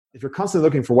if you're constantly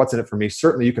looking for what's in it for me,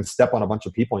 certainly you can step on a bunch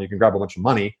of people and you can grab a bunch of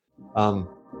money, but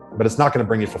it's not going to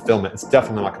bring you fulfillment. It's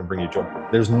definitely not going to bring you joy.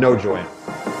 There's no joy in it.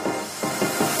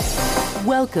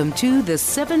 Welcome to the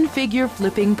Seven Figure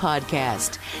Flipping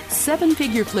Podcast. Seven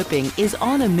Figure Flipping is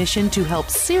on a mission to help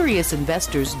serious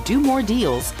investors do more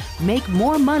deals, make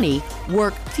more money,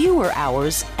 work fewer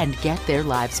hours, and get their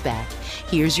lives back.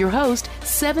 Here's your host,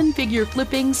 Seven Figure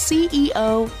Flipping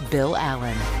CEO, Bill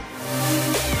Allen.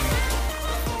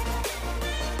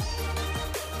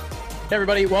 Hey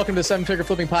everybody, welcome to the Seven Figure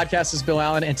Flipping Podcast. This is Bill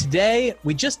Allen, and today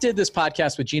we just did this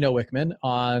podcast with Gino Wickman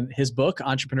on his book,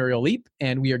 Entrepreneurial Leap,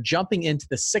 and we are jumping into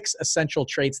the 6 essential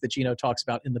traits that Gino talks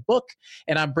about in the book,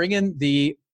 and I'm bringing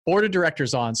the board of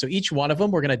directors on. So each one of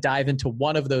them, we're going to dive into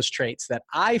one of those traits that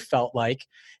I felt like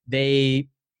I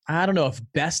don't know if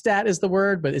best at is the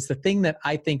word, but it's the thing that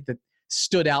I think that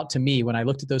stood out to me when I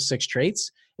looked at those 6 traits.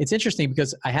 It's interesting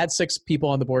because I had 6 people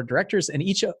on the board of directors, and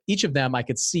each of them I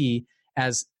could see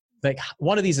as like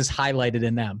one of these is highlighted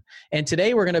in them. And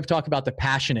today we're going to talk about the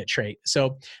passionate trait.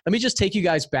 So let me just take you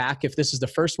guys back. If this is the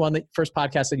first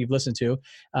podcast that you've listened to,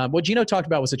 what Gino talked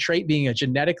about was a trait being a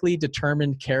genetically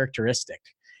determined characteristic.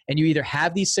 And you either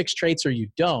have these 6 traits or you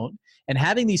don't. And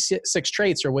having these 6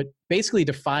 traits are what basically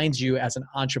defines you as an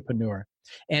entrepreneur.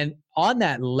 And on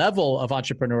that level of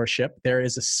entrepreneurship, there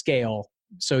is a scale.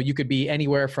 So you could be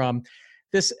anywhere from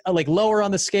this, like lower on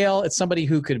the scale, it's somebody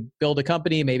who could build a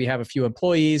company, maybe have a few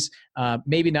employees,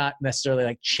 maybe not necessarily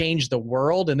like change the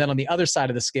world. And then on the other side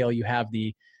of the scale, you have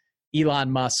the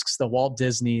Elon Musks, the Walt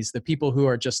Disneys, the people who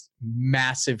are just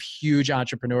massive, huge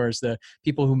entrepreneurs, the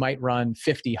people who might run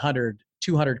 50, 100,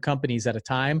 200 companies at a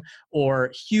time,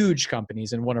 or huge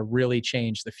companies and want to really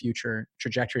change the future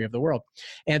trajectory of the world.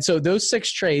 And so those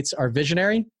 6 traits are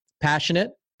visionary,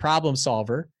 passionate, problem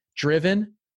solver,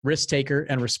 driven, risk taker,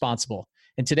 and responsible.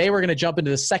 And today we're going to jump into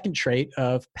the second trait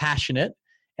of passionate.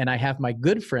 And I have my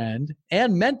good friend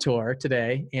and mentor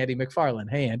today, Andy McFarland.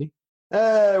 Hey, Andy.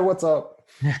 Hey, what's up?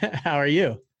 How are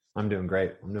you? I'm doing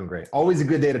great. Always a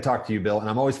good day to talk to you, Bill. And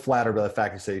I'm always flattered by the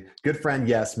fact you say, good friend,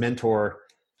 yes, mentor.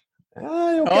 Okay.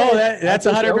 Oh, that's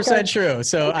 100% okay. True.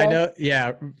 So okay. I know,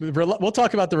 yeah, we'll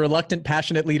talk about the reluctant,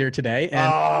 passionate leader today.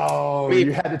 And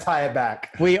you had to tie it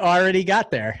back. We already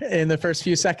got there in the first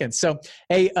few seconds. So,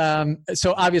 hey,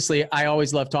 so obviously I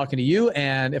always love talking to you.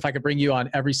 And if I could bring you on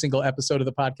every single episode of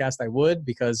the podcast, I would,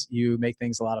 because you make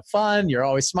things a lot of fun. You're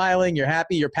always smiling. You're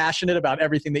happy. You're passionate about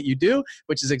everything that you do,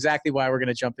 which is exactly why we're going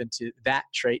to jump into that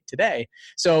trait today.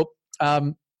 So,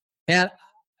 and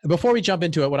before we jump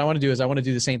into it, what I want to do is I want to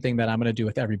do the same thing that I'm going to do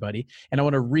with everybody. And I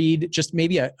want to read just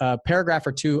maybe a paragraph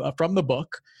or two from the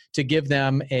book to give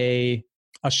them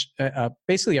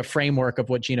basically a framework of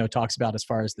what Gino talks about as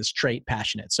far as this trait,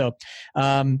 passionate. So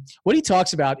what he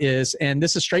talks about is, and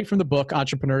this is straight from the book,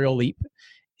 Entrepreneurial Leap,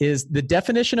 is the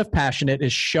definition of passionate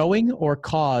is showing or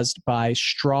caused by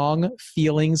strong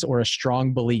feelings or a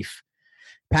strong belief.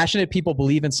 Passionate people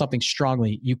believe in something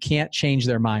strongly. You can't change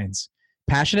their minds.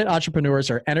 Passionate entrepreneurs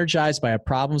are energized by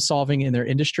by solving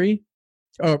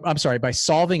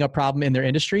a problem in their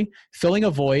industry, filling a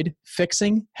void,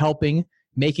 fixing, helping,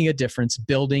 making a difference,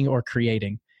 building, or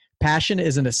creating. Passion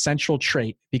is an essential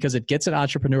trait because it gets an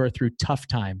entrepreneur through tough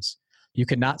times. You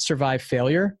cannot survive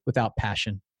failure without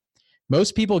passion.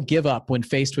 Most people give up when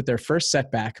faced with their first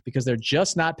setback because they're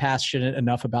just not passionate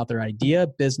enough about their idea,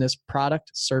 business,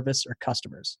 product, service, or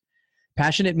customers.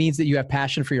 Passionate means that you have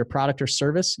passion for your product or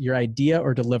service, your idea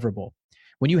or deliverable.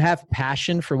 When you have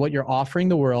passion for what you're offering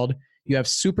the world, you have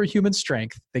superhuman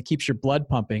strength that keeps your blood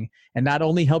pumping and not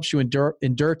only helps you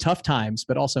endure tough times,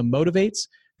 but also motivates,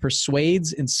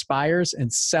 persuades, inspires,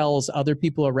 and sells other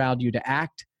people around you to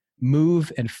act,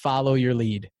 move, and follow your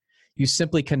lead. You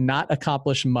simply cannot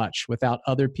accomplish much without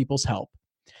other people's help.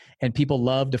 And people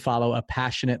love to follow a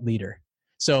passionate leader.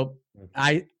 So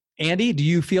Andy, do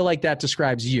you feel like that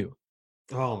describes you?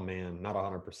 Oh man, not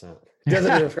 100%.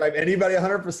 Doesn't describe anybody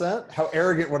 100%. How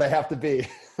arrogant would I have to be?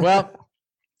 Well,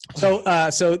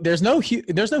 so there's no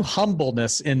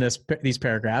humbleness in these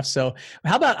paragraphs. So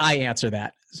how about I answer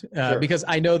that? Sure. Because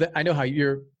I know how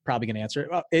you're probably going to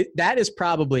answer it. That is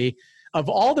probably, of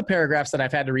all the paragraphs that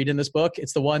I've had to read in this book,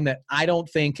 it's the one that I don't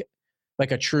think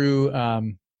like a true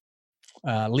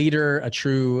leader, a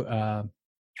true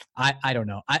I don't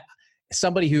know.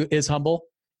 Somebody who is humble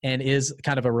and is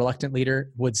kind of a reluctant leader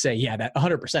would say, yeah, that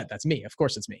 100%, that's me. Of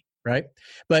course it's me, right?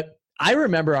 But I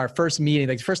remember our first meeting,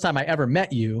 like the first time I ever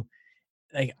met you,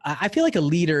 like I feel like a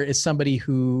leader is somebody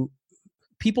who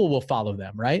people will follow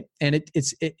them, right? And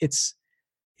it's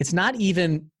not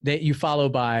even that you follow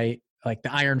by like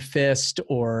the iron fist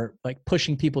or like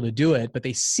pushing people to do it, but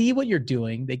they see what you're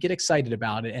doing, they get excited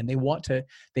about it, and they want to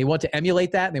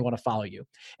emulate that, and they want to follow you.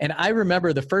 And I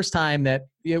remember the first time that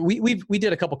we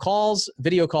did a couple calls,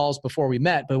 video calls before we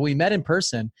met, but we met in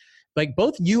person. Like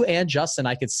both you and Justin,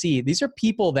 I could see these are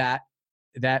people that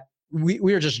we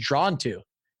were just drawn to.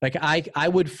 Like I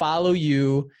would follow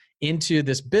you into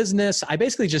this business. I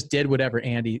basically just did whatever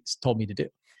Andy told me to do.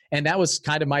 And that was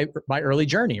kind of my early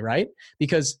journey, right?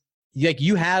 Because like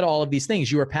you had all of these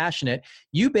things, you were passionate.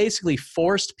 You basically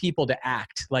forced people to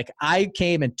act. Like I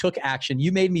came and took action.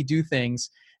 You made me do things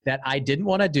that I didn't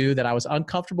want to do, that I was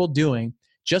uncomfortable doing,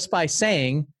 just by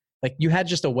saying, like you had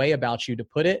just a way about you to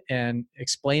put it and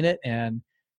explain it and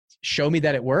show me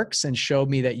that it works and show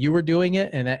me that you were doing it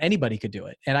and that anybody could do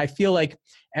it. And I feel like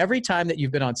every time that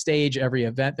you've been on stage, every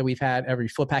event that we've had, every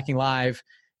Flip Hacking Live,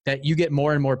 that you get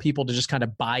more and more people to just kind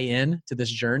of buy in to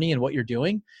this journey and what you're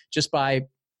doing just by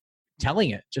telling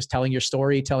it, just telling your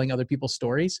story, telling other people's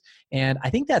stories. And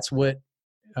I think that's what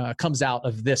comes out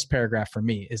of this paragraph for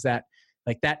me, is that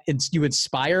like that you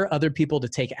inspire other people to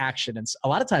take action. And a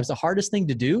lot of times the hardest thing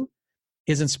to do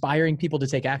is inspiring people to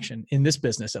take action in this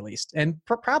business, at least, and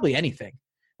probably anything.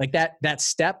 Like that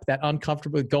step, that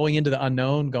uncomfortable, going into the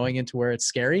unknown, going into where it's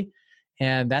scary.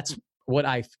 And that's what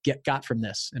I got from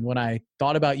this. And when I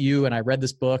thought about you and I read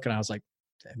this book, and I was like,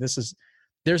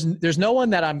 there's no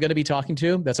one that I'm going to be talking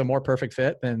to that's a more perfect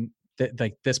fit than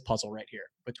like this puzzle right here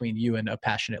between you and a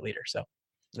passionate leader. So.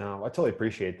 No, I totally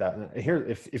appreciate that. And here,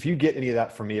 if you get any of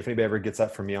that from me, if anybody ever gets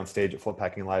that from me on stage at Flip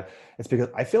Hacking Live, it's because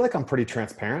I feel like I'm pretty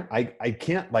transparent. I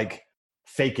can't like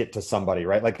fake it to somebody,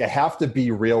 right? Like I have to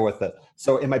be real with it.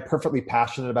 So am I perfectly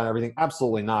passionate about everything?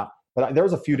 Absolutely not. But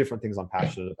there's a few different things I'm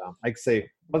passionate about. I could say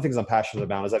one of the things I'm passionate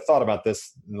about is I've thought about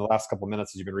this in the last couple of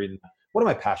minutes as you've been reading. What am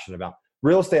I passionate about?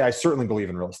 Real estate. I certainly believe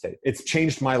in real estate. It's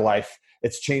changed my life.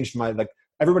 It's changed my, like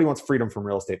everybody wants freedom from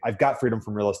real estate. I've got freedom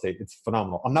from real estate. It's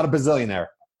phenomenal. I'm not a bazillionaire.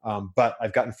 But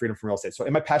I've gotten freedom from real estate. So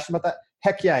am I passionate about that?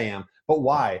 Heck yeah, I am. But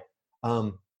why?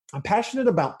 I'm passionate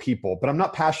about people, but I'm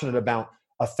not passionate about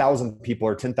 1,000 people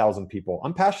or 10,000 people.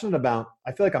 I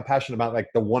feel like I'm passionate about like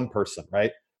the one person,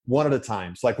 right? One at a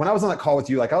time. So like when I was on that call with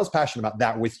you, like I was passionate about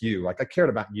that with you. Like I cared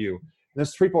about you. And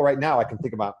there's people right now I can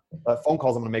think about phone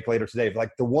calls I'm going to make later today,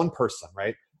 like the one person,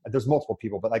 right? There's multiple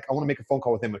people, but like I want to make a phone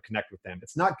call with them and connect with them.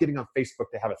 It's not getting on Facebook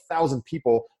to have 1,000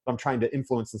 people that I'm trying to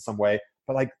influence in some way,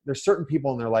 but like there's certain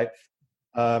people in their life,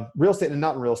 real estate and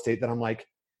not in real estate, that I'm like,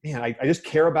 man, I just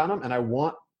care about them and I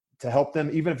want to help them,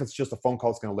 even if it's just a phone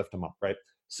call that's going to lift them up, right?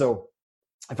 So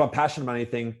if I'm passionate about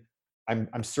anything,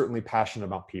 I'm certainly passionate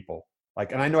about people.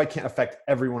 Like, and I know I can't affect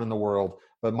everyone in the world,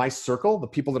 but my circle, the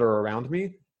people that are around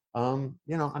me, I'm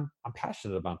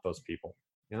passionate about those people,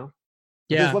 Yeah.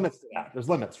 There's limits to that. There's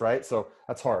limits, right? So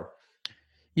that's hard.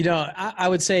 I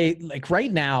would say like right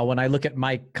now, when I look at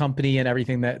my company and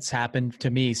everything that's happened to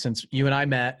me since you and I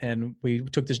met and we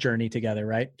took this journey together,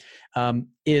 right?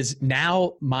 Is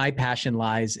now my passion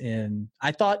lies in,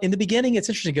 I thought in the beginning, it's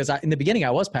interesting because in the beginning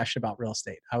I was passionate about real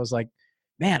estate. I was like,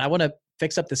 man, I want to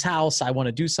fix up this house. I want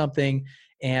to do something.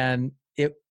 And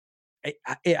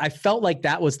I felt like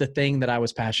that was the thing that I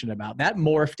was passionate about. That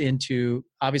morphed into,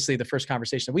 obviously, the first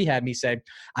conversation that we had, me saying,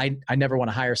 I never want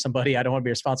to hire somebody. I don't want to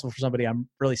be responsible for somebody. I'm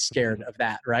really scared of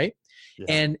that, right? Yeah.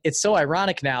 And it's so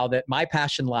ironic now that my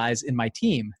passion lies in my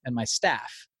team and my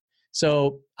staff.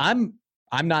 So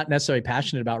I'm not necessarily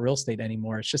passionate about real estate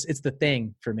anymore. It's the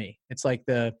thing for me. It's like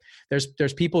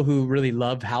there's people who really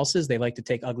love houses. They like to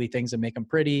take ugly things and make them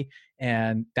pretty.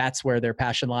 And that's where their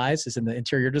passion lies, is in the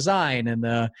interior design and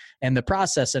the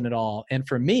process and it all. And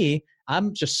for me,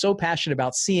 I'm just so passionate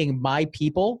about seeing my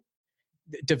people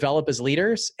develop as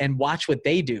leaders and watch what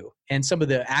they do and some of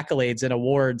the accolades and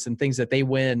awards and things that they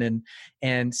win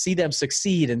and see them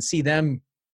succeed and see them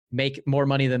make more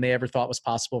money than they ever thought was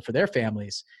possible for their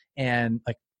families, and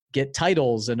like get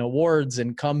titles and awards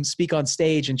and come speak on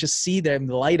stage and just see them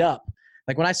light up.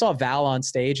 Like when I saw Val on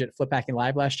stage at Flip Hacking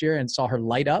Live last year and saw her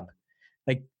light up,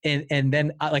 like, and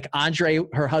then like Andre,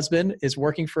 her husband, is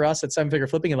working for us at 7 Figure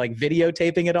Flipping and like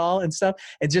videotaping it all and stuff.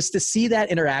 And just to see that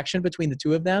interaction between the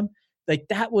two of them, like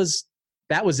that was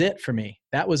it for me.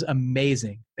 That was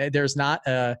amazing. There's not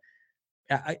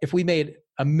if we made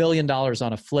 $1 million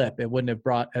on a flip, it wouldn't have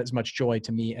brought as much joy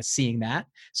to me as seeing that.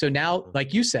 So now,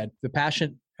 like you said, the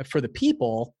passion for the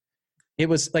people, it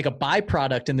was like a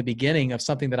byproduct in the beginning of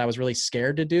something that I was really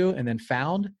scared to do and then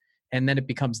found, and then it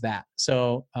becomes that.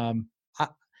 So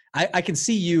I can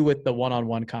see you with the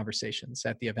one-on-one conversations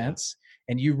at the events,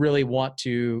 and you really want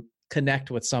to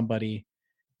connect with somebody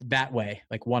that way,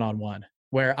 like one-on-one,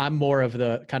 where I'm more of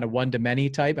the kind of one-to-many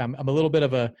type. I'm a little bit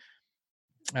of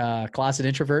closet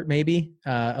introvert, maybe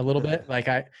a little bit. Like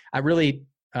I really,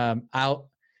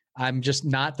 I'm just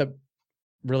not the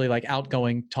really like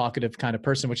outgoing, talkative kind of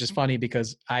person, which is funny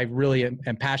because I really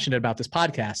am passionate about this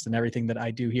podcast and everything that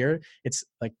I do here. It's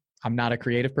like, I'm not a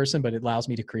creative person, but it allows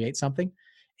me to create something.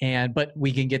 But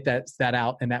we can get that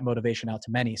out and that motivation out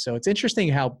to many. So it's interesting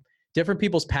how different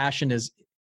people's passion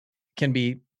can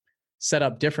be set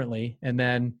up differently, and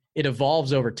then it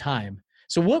evolves over time.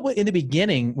 So what in the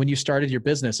beginning, when you started your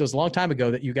business, it was a long time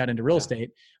ago that you got into real estate.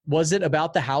 Was it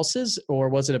about the houses, or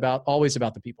was it always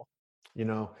about the people?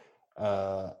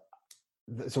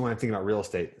 So when I'm thinking about real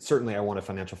estate, certainly I wanted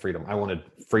financial freedom. I wanted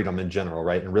freedom in general,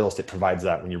 right? And real estate provides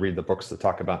that. When you read the books that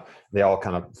talk about, they all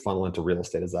kind of funnel into real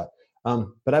estate as that.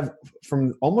 But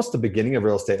from almost the beginning of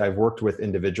real estate, I've worked with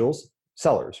individuals,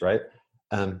 sellers, right?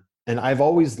 And I've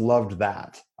always loved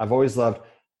that. I've always loved,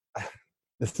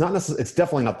 it's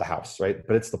definitely not the house, right?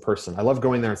 But it's the person. I love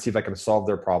going there and see if I can solve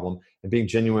their problem and being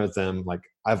genuine with them. Like,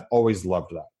 I've always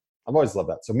loved that.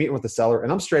 So meeting with the seller,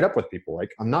 and I'm straight up with people.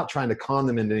 Like, I'm not trying to con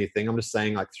them into anything. I'm just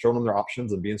saying, like, showing them their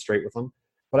options and being straight with them.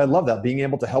 But I love that, being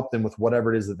able to help them with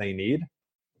whatever it is that they need,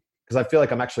 because I feel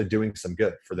like I'm actually doing some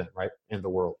good for them, right? And the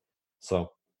world.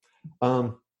 So,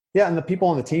 and the people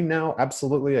on the team now,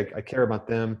 absolutely. I care about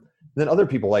them. And then other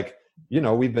people, like,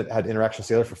 we've had interactions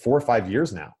together for 4 or 5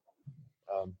 years now.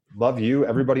 Love you,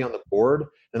 everybody on the board,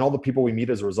 and all the people we meet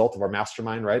as a result of our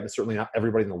mastermind, right? And certainly not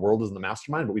everybody in the world is in the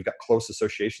mastermind, but we've got close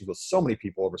associations with so many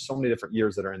people over so many different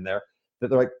years that are in there, that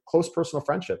they're like close personal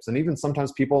friendships. And even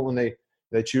sometimes people, when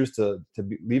they choose to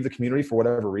leave the community for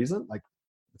whatever reason, like,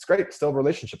 it's great, still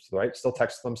relationships, right? Still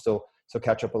text them, still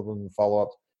catch up with them and follow up.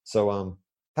 So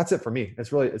that's it for me.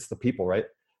 It's the people, right?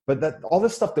 But that all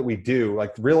this stuff that we do,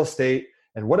 like real estate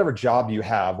and whatever job you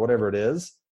have, whatever it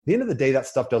is, at the end of the day, that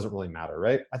stuff doesn't really matter,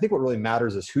 right? I think what really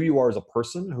matters is who you are as a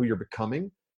person, who you're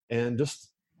becoming, and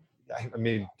just, I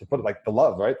mean, to put it like the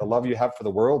love, right? The love you have for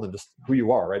the world and just who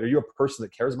you are, right? Are you a person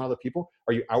that cares about other people?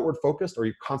 Are you outward focused? Or are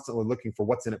you constantly looking for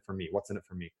what's in it for me? What's in it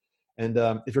for me? And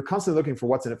if you're constantly looking for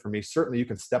what's in it for me, certainly you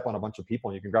can step on a bunch of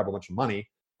people and you can grab a bunch of money,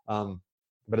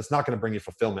 but it's not going to bring you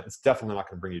fulfillment. It's definitely not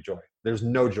going to bring you joy. There's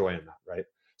no joy in that, right?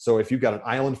 So if you've got an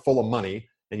island full of money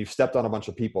and you've stepped on a bunch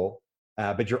of people,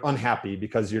 but you're unhappy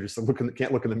because you're just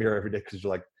can't look in the mirror every day because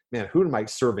you're like, man, who am I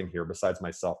serving here besides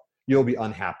myself? You'll be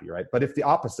unhappy, right? But if the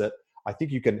opposite, I think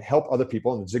you can help other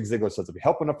people. And Zig Ziglar says, if you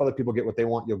help enough other people get what they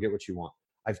want, you'll get what you want.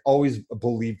 I've always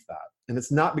believed that. And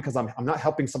it's not because I'm not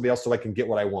helping somebody else so I can get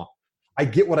what I want. I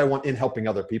get what I want in helping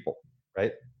other people,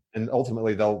 right? And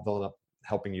ultimately they'll end up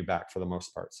helping you back for the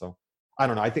most part. So I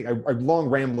don't know. I think a long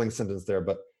rambling sentence there,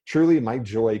 but truly my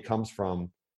joy comes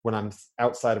from when I'm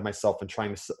outside of myself and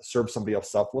trying to serve somebody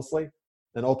else selflessly,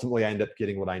 then ultimately I end up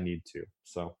getting what I need to.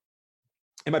 So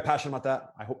am I passionate about that?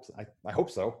 I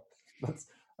hope so.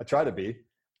 I try to be.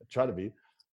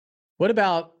 What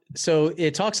about, so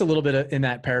it talks a little bit in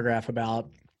that paragraph about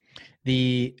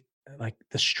the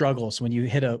struggles when you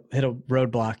hit a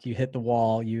roadblock, you hit the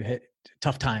wall, you hit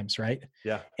tough times, right?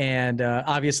 Yeah. And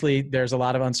obviously there's a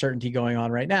lot of uncertainty going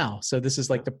on right now. So this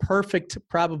is like the perfect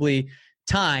probably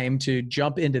time to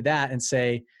jump into that and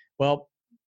say, well,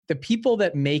 the people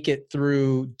that make it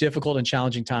through difficult and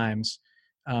challenging times,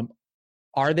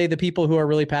 are they the people who are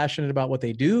really passionate about what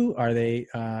they do? Are they,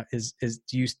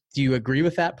 do you agree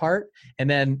with that part? And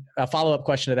then a follow-up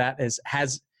question to that is,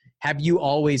 has it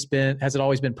always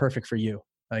been perfect for you?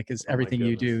 Like, is everything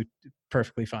you do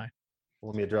perfectly fine?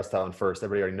 Let me address that one first.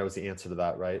 Everybody already knows the answer to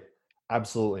that, right?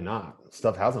 Absolutely not.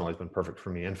 Stuff hasn't always been perfect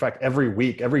for me. In fact, every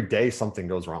week, every day, something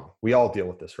goes wrong. We all deal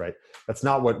with this, right? That's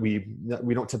not what we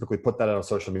don't typically put that out on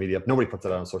social media. Nobody puts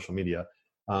that out on social media.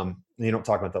 You don't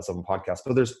talk about that stuff on podcasts,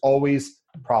 but there's always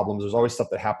problems. There's always stuff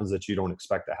that happens that you don't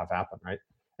expect to have happen, right?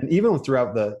 And even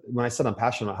throughout when I said I'm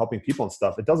passionate about helping people and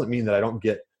stuff, it doesn't mean that I don't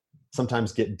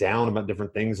sometimes get down about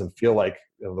different things and feel like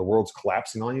the world's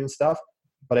collapsing on you and stuff.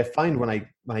 But I find when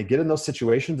I get in those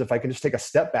situations, if I can just take a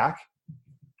step back,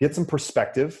 get some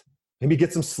perspective, maybe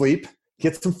get some sleep,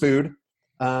 get some food,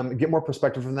 get more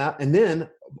perspective from that. And then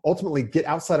ultimately get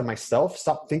outside of myself,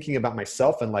 stop thinking about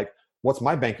myself and like, what's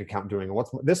my bank account doing? And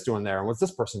what's this doing there? And what's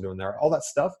this person doing there? All that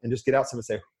stuff. And just get outside and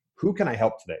say, who can I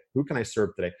help today? Who can I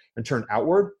serve today? And turn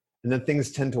outward. And then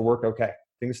things tend to work okay.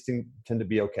 Things tend to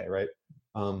be okay, right?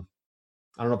 I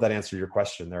don't know if that answered your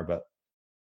question there, but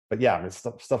yeah, I mean,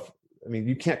 stuff. I mean,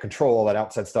 you can't control all that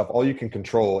outside stuff. All you can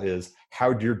control is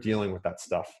how you're dealing with that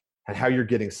stuff and how you're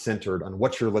getting centered on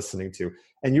what you're listening to.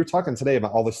 And you're talking today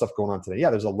about all this stuff going on today. Yeah,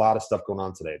 there's a lot of stuff going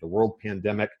on today. The world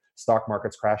pandemic, stock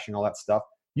markets crashing, all that stuff.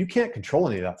 You can't control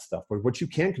any of that stuff. But what you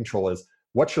can control is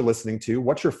what you're listening to,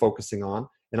 what you're focusing on,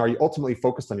 And are you ultimately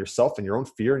focused on yourself and your own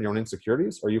fear and your own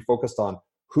insecurities? Or are you focused on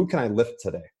who can I lift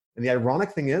today? And the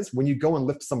ironic thing is when you go and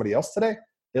lift somebody else today,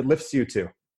 it lifts you too,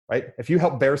 right? If you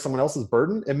help bear someone else's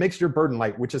burden, it makes your burden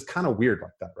light, which is kind of weird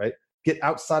like that, right? Get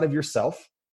outside of yourself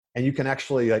and you can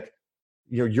actually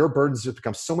your burdens just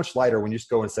become so much lighter when you just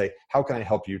go and say, how can I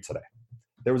help you today?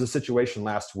 There was a situation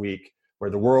last week where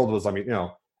the world was,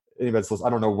 anybody's listening, I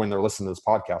don't know when they're listening to this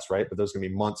podcast, right? But there's going to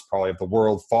be months probably of the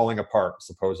world falling apart,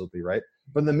 supposedly, right?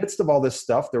 But in the midst of all this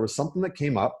stuff, there was something that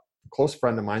came up, a close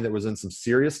friend of mine that was in some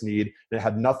serious need, and it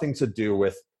had nothing to do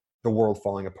with the world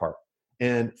falling apart.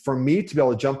 And for me to be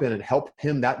able to jump in and help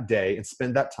him that day and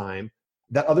spend that time,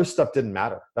 that other stuff didn't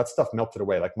matter. That stuff melted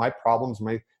away. Like my problems,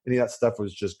 any of that stuff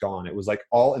was just gone. It was like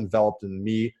all enveloped in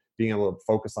me being able to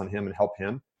focus on him and help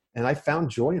him. And I found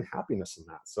joy and happiness in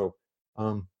that. So,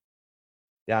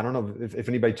 I don't know if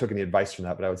anybody took any advice from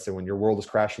that, but I would say when your world is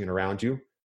crashing around you,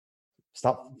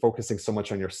 stop focusing so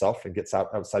much on yourself and get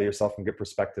outside of yourself and get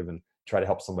perspective and try to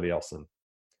help somebody else. And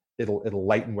it'll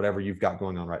lighten whatever you've got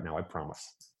going on right now. I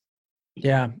promise.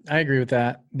 Yeah, I agree with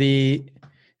that. The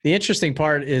interesting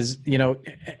part is,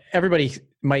 everybody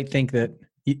might think that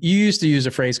you used to use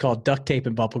a phrase called duct tape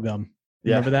and bubble gum.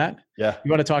 Remember that? Yeah.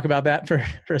 You want to talk about that for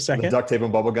a second? The duct tape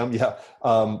and bubble gum. Yeah.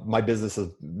 My business is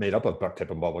made up of duct tape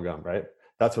and bubble gum, right?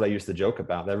 That's what I used to joke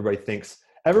about. Everybody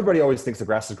always thinks the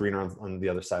grass is greener on the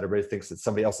other side. Everybody thinks it's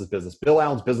somebody else's business. Bill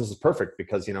Allen's business is perfect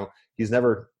because, he's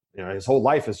never, his whole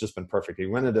life has just been perfect. He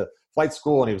went into flight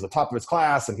school and he was the top of his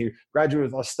class and he graduated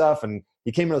with all this stuff and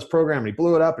he came into this program and he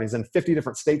blew it up and he's in 50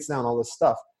 different states now and all this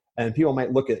stuff. And people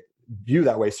might look at you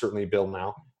that way, certainly Bill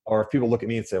now. Or if people look at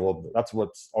me and say, well, that's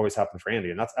what's always happened for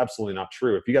Andy. And that's absolutely not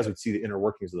true. If you guys would see the inner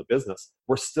workings of the business,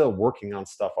 we're still working on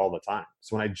stuff all the time.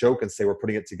 So when I joke and say we're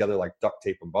putting it together like duct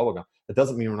tape and bubble gum, it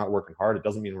doesn't mean we're not working hard. It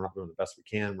doesn't mean we're not doing the best we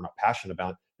can. We're not passionate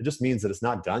about it. It just means that it's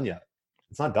not done yet.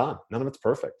 It's not done. None of it's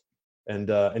perfect. And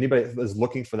anybody that is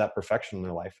looking for that perfection in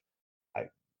their life,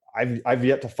 I've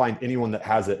yet to find anyone that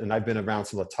has it. And I've been around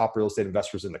some of the top real estate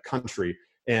investors in the country.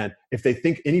 And if they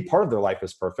think any part of their life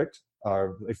is perfect,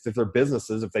 if their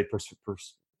businesses, if they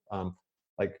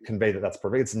convey that that's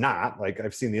perfect, it's not. Like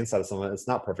I've seen the inside of someone, it's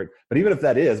not perfect. But even if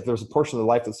that is, if there's a portion of their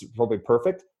life that's probably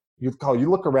perfect, you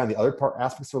look around the other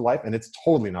aspects of their life, and it's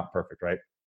totally not perfect, right?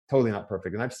 Totally not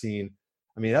perfect. And I've seen,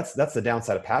 that's the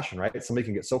downside of passion, right? Somebody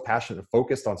can get so passionate and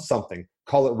focused on something,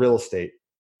 call it real estate,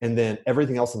 and then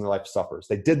everything else in their life suffers.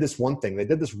 They did this one thing, they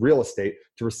did this real estate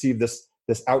to receive this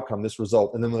outcome, this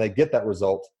result. And then when they get that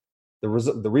result, the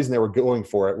reason they were going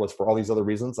for it was for all these other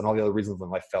reasons, and all the other reasons in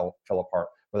life fell apart,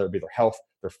 whether it be their health,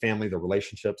 their family, their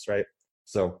relationships, right?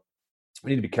 So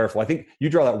we need to be careful. I think you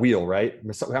draw that wheel, right?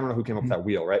 I don't know who came up with that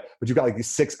wheel, right? But you've got like these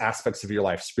 6 aspects of your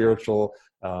life: spiritual,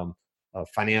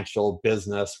 financial,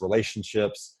 business,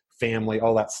 relationships, family,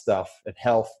 all that stuff, and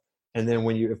health. And then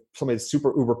if somebody's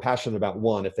super uber passionate about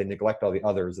one, if they neglect all the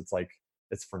others, it's like,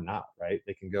 it's for naught, right?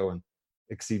 They can go and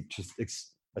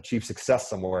achieve success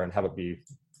somewhere and have it be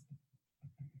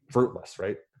fruitless,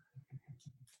 right?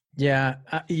 Yeah.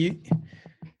 You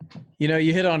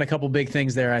hit on a couple big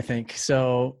things there, I think.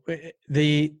 So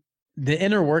the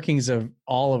inner workings of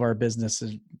all of our business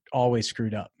is always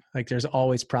screwed up. Like there's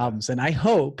always problems. And I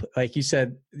hope, like you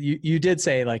said, you did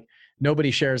say like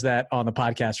nobody shares that on the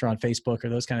podcast or on Facebook or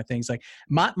those kind of things. Like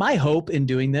my hope in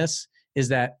doing this is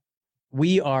that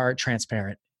we are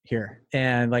transparent here.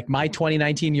 And like my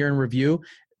 2019 year in review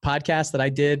podcast that I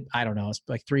did, I don't know, it's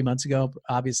like 3 months ago,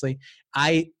 obviously,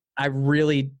 I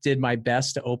really did my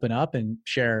best to open up and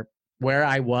share where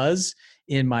I was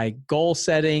in my goal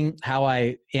setting, how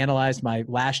I analyzed my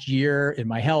last year in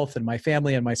my health and my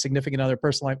family and my significant other,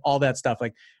 personal life, all that stuff.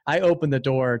 Like I opened the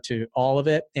door to all of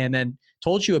it and then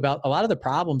told you about a lot of the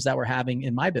problems that we're having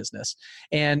in my business.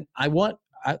 And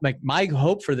my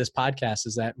hope for this podcast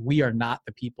is that we are not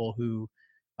the people who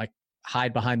like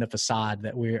hide behind the facade,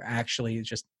 that we're actually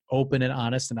just open and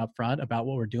honest and upfront about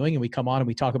what we're doing. And we come on and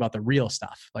we talk about the real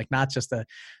stuff, like not just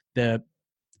the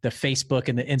Facebook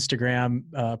and the Instagram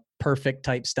perfect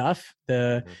type stuff.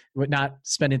 We're not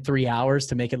spending 3 hours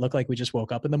to make it look like we just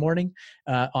woke up in the morning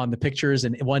on the pictures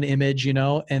and one image,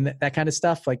 and that kind of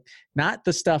stuff. Like not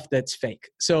the stuff that's fake.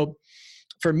 So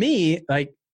for me,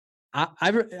 like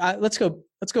let's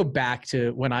go back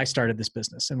to when I started this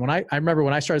business. And I remember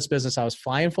when I started this business, I was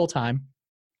flying full time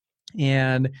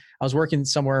and I was working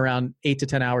somewhere around 8 to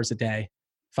 10 hours a day,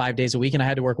 5 days a week. And I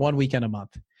had to work 1 weekend a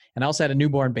month. And I also had a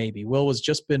newborn baby. Will was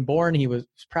just been born. He was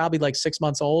probably like 6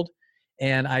 months old.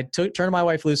 And I turned to my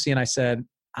wife, Lucy, and I said,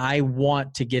 I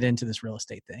want to get into this real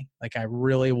estate thing. Like, I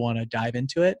really want to dive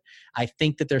into it. I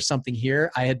think that there's something here.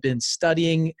 I had been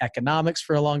studying economics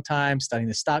for a long time, studying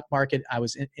the stock market. I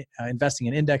was investing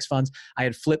in index funds. I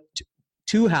had flipped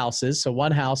 2 houses. So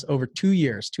one house over 2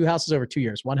 years, 2 houses over 2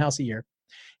 years, one house a year,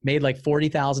 made like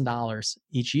 $40,000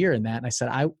 each year in that. And I said,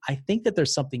 I think that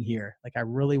there's something here. Like, I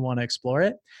really want to explore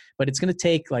it, but it's going to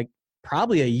take like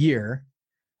probably a year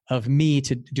of me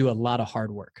to do a lot of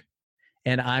hard work.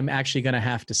 And I'm actually going to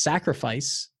have to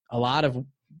sacrifice a lot of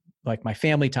like my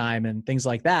family time and things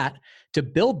like that to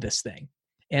build this thing.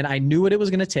 And I knew what it was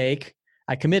going to take.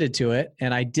 I committed to it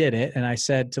and I did it. And I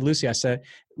said to Lucy, I said,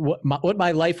 what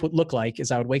my life would look like is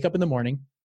I would wake up in the morning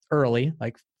early,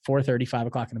 like 4:30, 5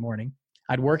 o'clock in the morning.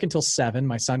 I'd work until 7.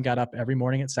 My son got up every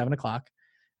morning at 7 o'clock.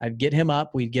 I'd get him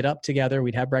up. We'd get up together.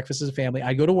 We'd have breakfast as a family.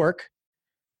 I'd go to work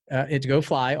to go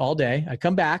fly all day. I'd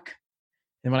come back.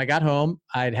 And when I got home,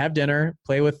 I'd have dinner,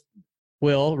 play with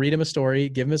Will, read him a story,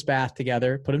 give him his bath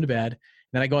together, put him to bed. And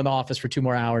then I go in the office for 2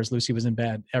 more hours. Lucy was in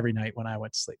bed every night when I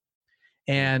went to sleep.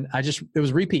 And it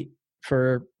was repeat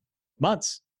for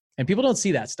months. And people don't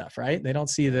see that stuff, right? They don't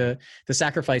see the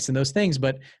sacrifice in those things.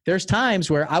 But there's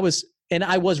times where I was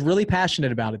really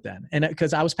passionate about it then. And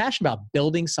because I was passionate about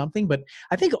building something, but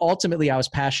I think ultimately I was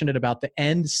passionate about the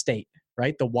end state,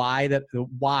 right? The why,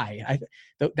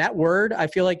 that word I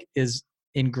feel like is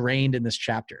ingrained in this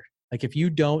chapter. Like, if you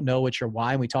don't know what your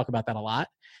why, and we talk about that a lot,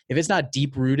 if it's not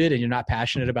deep rooted and you're not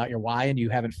passionate about your why and you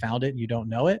haven't found it and you don't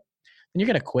know it, then you're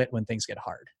going to quit when things get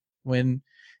hard.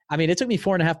 It took me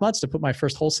 4.5 months to put my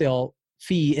first wholesale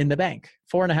fee in the bank,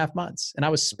 4.5 months. And I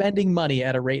was spending money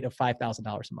at a rate of $5,000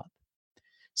 a month.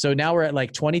 So now we're at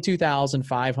like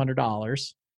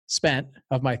 $22,500 spent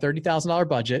of my $30,000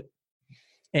 budget.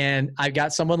 And I've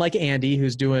got someone like Andy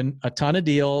who's doing a ton of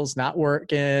deals, not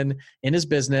working in his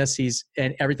business.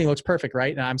 And everything looks perfect,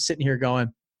 right? And I'm sitting here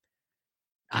going,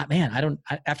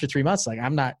 after 3 months, like I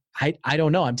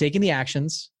don't know. I'm taking the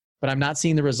actions, but I'm not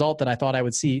seeing the result that I thought I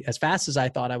would see as fast as I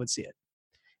thought I would see it.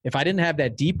 If I didn't have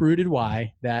that deep rooted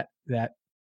why, that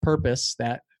purpose,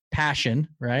 that passion,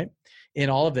 right, in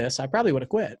all of this, I probably would have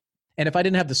quit. And if I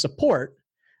didn't have the support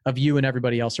of you and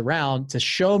everybody else around to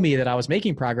show me that I was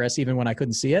making progress even when I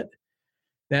couldn't see it,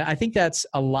 then I think that's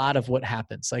a lot of what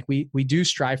happens. Like, we do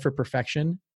strive for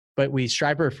perfection, but we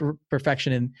strive for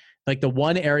perfection in like the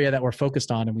one area that we're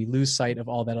focused on, and we lose sight of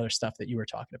all that other stuff that you were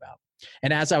talking about.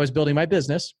 And as I was building my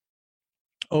business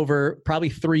over probably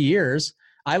 3 years,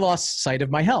 I lost sight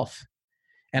of my health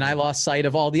and I lost sight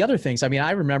of all the other things. I mean, I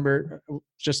remember it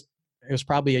was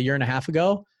probably 1.5 years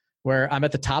ago, where I'm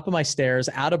at the top of my stairs,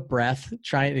 out of breath,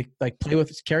 trying to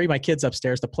carry my kids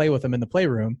upstairs to play with them in the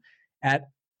playroom.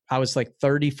 I was like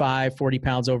 35, 40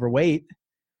 pounds overweight.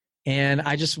 And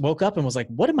I just woke up and was like,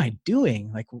 what am I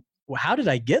doing? Like, how did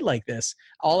I get like this?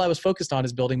 All I was focused on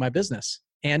is building my business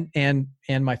and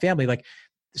my family. Like,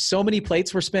 so many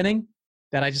plates were spinning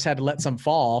that I just had to let some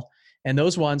fall. And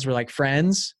those ones were like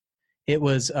friends. It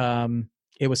was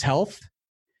health.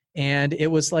 And it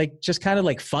was like, just kind of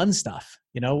like fun stuff.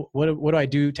 What do I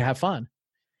do to have fun?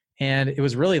 And it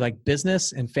was really like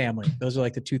business and family. Those are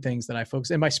like the 2 things that I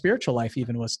focused. And my spiritual life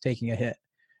even was taking a hit.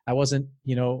 I wasn't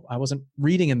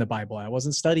reading in the Bible. I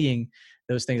wasn't studying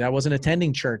those things. I wasn't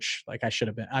attending church like I should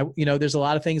have been. There's a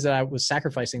lot of things that I was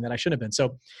sacrificing that I should have been.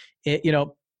 So,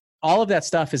 all of that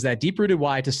stuff is that deep-rooted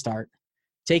why to start,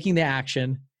 taking the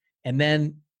action. And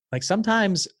then like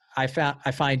sometimes I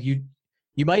find you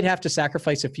might have to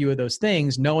sacrifice a few of those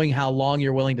things, knowing how long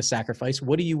you're willing to sacrifice.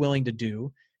 What are you willing to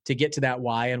do to get to that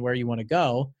why and where you want to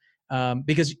go?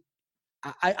 Because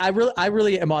I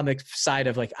really am on the side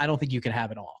of like, I don't think you can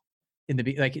have it all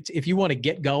if you want to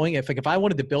get going, if I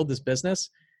wanted to build this business,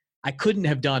 I couldn't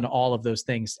have done all of those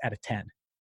things at a 10,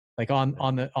 like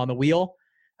on the wheel.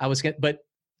 But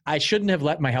I shouldn't have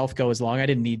let my health go as long. I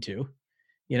didn't need to,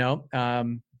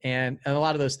 and a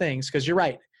lot of those things, because you're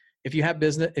right. If you have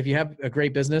a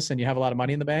great business and you have a lot of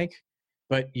money in the bank,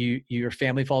 but your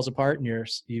family falls apart and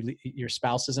your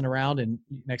spouse isn't around, and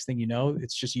next thing you know,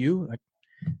 it's just you. Like,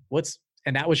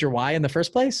 and that was your why in the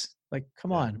first place? Like,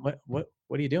 come on, what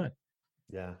are you doing?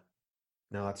 Yeah,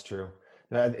 no, that's true.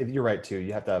 You're right too.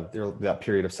 You have to have that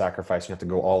period of sacrifice. You have to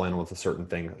go all in with a certain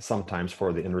thing sometimes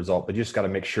for the end result, but you just got to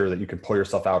make sure that you can pull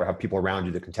yourself out or have people around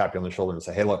you that can tap you on the shoulder and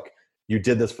say, hey, look, you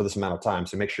did this for this amount of time.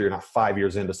 So make sure you're not 5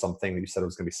 years into something that you said it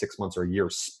was going to be 6 months or a year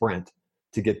sprint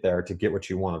to get there, to get what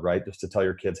you wanted, right? Just to tell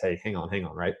your kids, hey, hang on,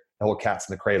 right? The whole cat's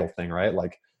in the cradle thing, right?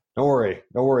 Like, don't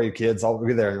worry, kids, I'll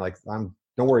be there. And like, don't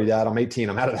worry, Dad, I'm 18.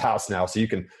 I'm out of the house now. So you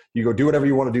go do whatever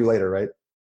you want to do later, right?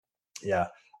 Yeah.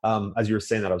 As you were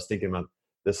saying that, I was thinking about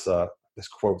this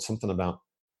quote, something about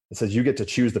it says you get to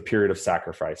choose the period of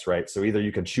sacrifice, right? So either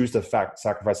you can choose to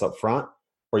sacrifice up front,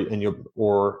 or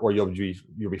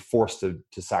you'll be forced to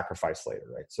sacrifice later,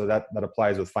 right? So that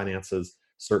applies with finances.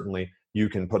 Certainly, you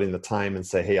can put in the time and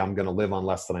say, hey, I'm going to live on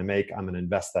less than I make. I'm going to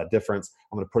invest that difference.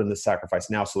 I'm going to put in this sacrifice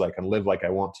now so that I can live like I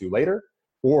want to later.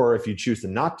 Or if you choose to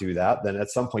not do that, then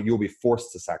at some point you'll be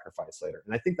forced to sacrifice later.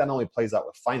 And I think that not only plays out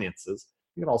with finances,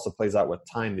 it also plays out with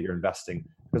time that you're investing.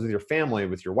 Because with your family,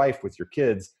 with your wife, with your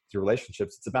kids, with your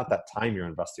relationships, it's about that time you're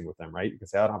investing with them, right? You can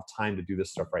say, I don't have time to do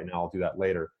this stuff right now. I'll do that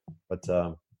later. But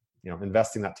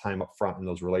investing that time up front in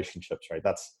those relationships, right?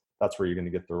 That's where you're going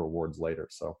to get the rewards later.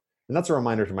 So, and that's a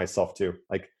reminder to myself too.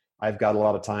 Like, I've got a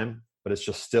lot of time, but it's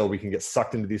just still, we can get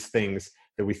sucked into these things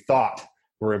that we thought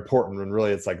were important, when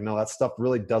really it's like, no, that stuff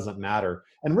really doesn't matter.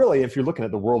 And really, if you're looking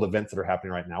at the world events that are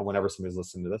happening right now, whenever somebody's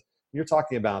listening to this, you're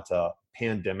talking about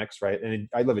pandemics, right? And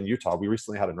I live in Utah. We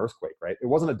recently had an earthquake, right? It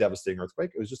wasn't a devastating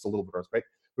earthquake. It was just a little bit of earthquake,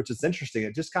 which is interesting.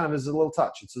 It just kind of is a little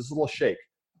touch. It's just a little shake,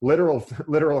 literal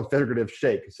and figurative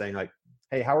shake, saying like,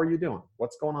 hey, how are you doing?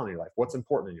 What's going on in your life? What's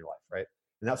important in your life, right?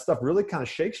 And that stuff really kind of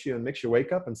shakes you and makes you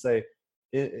wake up and say,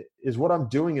 is what I'm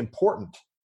doing important?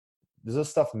 Does this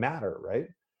stuff matter, right?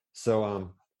 So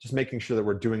just making sure that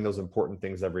we're doing those important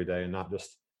things every day, and not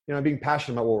just, being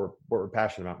passionate about what we're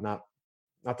passionate about,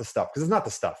 not the stuff, because it's not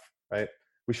the stuff, right?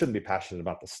 We shouldn't be passionate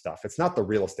about the stuff. It's not the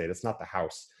real estate. It's not the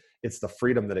house. It's the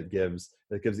freedom that it gives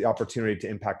the opportunity to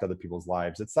impact other people's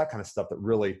lives. It's that kind of stuff that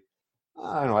really,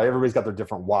 I don't know, everybody's got their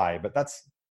different why, but that's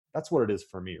what it is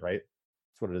for me, right?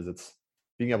 That's what it is. It's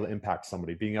being able to impact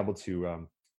somebody, being able to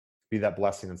be that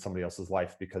blessing in somebody else's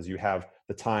life because you have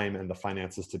the time and the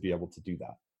finances to be able to do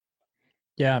that.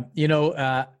 Yeah.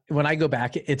 When I go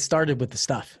back, it started with the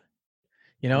stuff,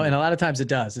 and a lot of times it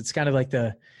does. It's kind of like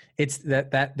that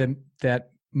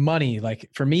money, like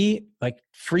for me, like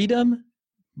freedom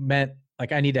meant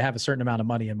like I need to have a certain amount of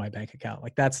money in my bank account.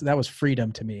 Like that was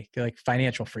freedom to me, like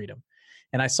financial freedom.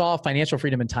 And I saw financial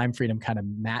freedom and time freedom kind of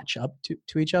match up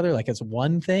to each other, like as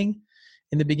one thing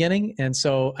in the beginning. And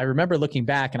so I remember looking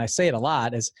back, and I say it a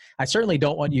lot, is I certainly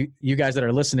don't want you guys that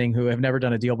are listening who have never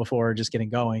done a deal before or just getting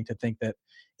going to think that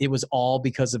it was all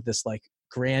because of this like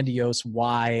grandiose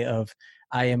why of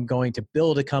I am going to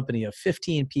build a company of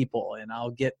 15 people and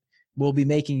we'll be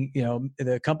making,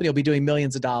 the company will be doing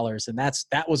millions of dollars. And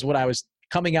that was what I was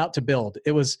coming out to build.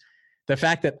 It was the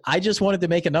fact that I just wanted to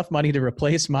make enough money to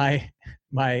replace my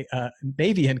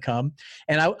Navy income.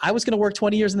 And I was going to work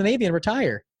 20 years in the Navy and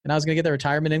retire. And I was going to get the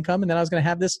retirement income, and then I was going to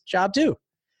have this job too.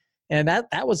 And that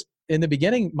was in the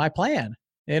beginning my plan.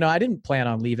 I didn't plan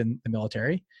on leaving the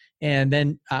military. And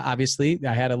then obviously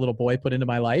I had a little boy put into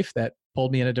my life that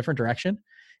pulled me in a different direction.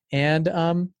 And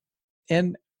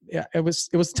yeah, it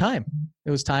was time.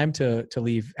 It was time to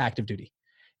leave active duty.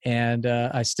 And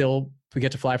we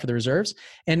get to fly for the reserves.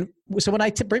 And so when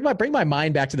I bring my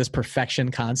mind back to this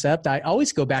perfection concept, I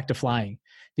always go back to flying,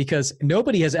 because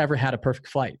nobody has ever had a perfect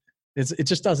flight. It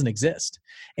just doesn't exist.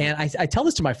 And I tell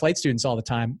this to my flight students all the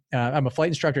time. I'm a flight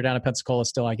instructor down in Pensacola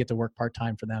still. I get to work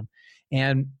part-time for them.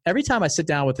 And every time I sit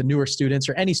down with the newer students,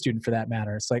 or any student for that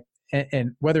matter, it's like,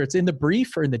 and whether it's in the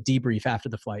brief or in the debrief after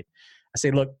the flight, I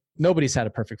say, look, nobody's had a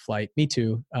perfect flight. Me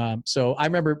too. So I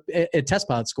remember at test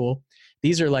pilot school,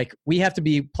 these are like, we have to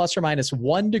be plus or minus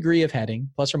 1 degree of heading,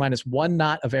 plus or minus 1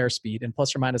 knot of airspeed, and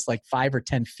plus or minus like 5 or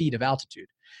 10 feet of altitude,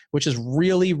 which is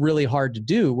really, really hard to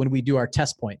do when we do our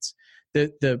test points.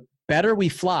 The better we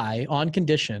fly on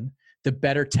condition, the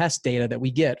better test data that we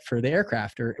get for the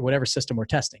aircraft or whatever system we're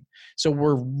testing. So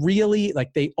we're really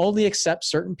like, they only accept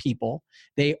certain people.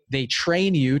 They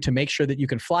train you to make sure that you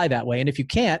can fly that way. And if you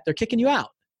can't, they're kicking you out.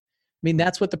 I mean,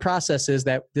 that's what the process is,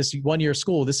 that this 1-year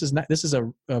school, this is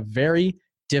a very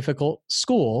difficult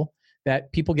school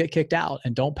that people get kicked out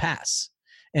and don't pass.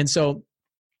 And so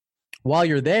while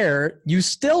you're there, you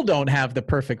still don't have the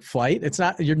perfect flight.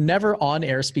 You're never on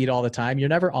airspeed all the time. You're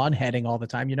never on heading all the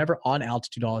time. You're never on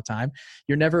altitude all the time.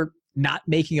 You're never not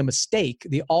making a mistake.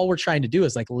 All we're trying to do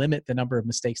is like limit the number of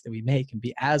mistakes that we make and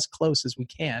be as close as we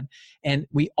can. And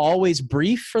we always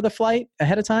brief for the flight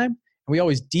ahead of time. And we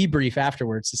always debrief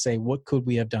afterwards to say, what could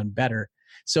we have done better?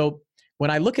 So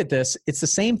when I look at this, it's the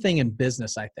same thing in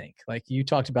business, I think. Like you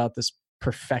talked about this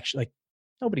perfection, like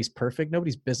nobody's perfect.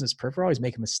 Nobody's business perfect. We're always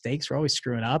making mistakes. We're always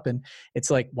screwing up. And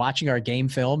it's like watching our game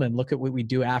film and look at what we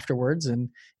do afterwards and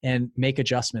make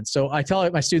adjustments. So I tell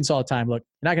my students all the time, look,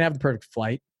 you're not going to have the perfect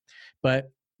flight,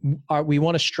 but we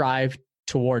want to strive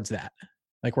towards that.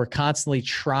 Like we're constantly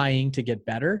trying to get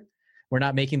better. We're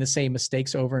not making the same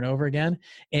mistakes over and over again.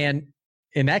 And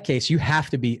in that case, you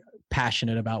have to be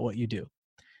passionate about what you do.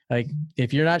 Like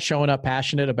if you're not showing up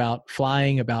passionate about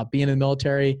flying, about being in the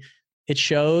military, it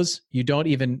shows. You don't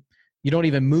even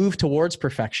move towards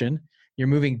perfection. You're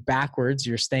moving backwards.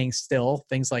 You're staying still,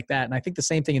 things like that. And I think the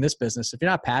same thing in this business. If you're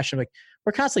not passionate, like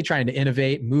we're constantly trying to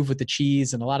innovate, move with the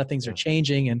cheese, and a lot of things are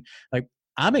changing. And like,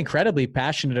 I'm incredibly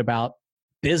passionate about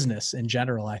business in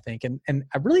general, I think. And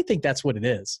I really think that's what it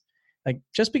is. Like,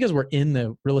 just because we're in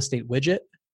the real estate widget,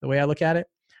 the way I look at it,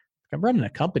 I'm running a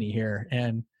company here,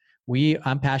 and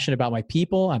I'm passionate about my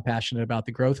people. I'm passionate about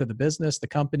the growth of the business, the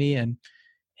company,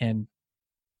 and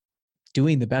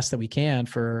doing the best that we can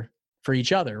for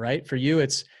each other, right? For you,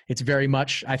 it's very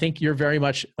much, I think you're very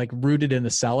much like rooted in the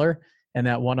seller and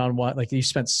that one-on-one, like you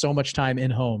spent so much time in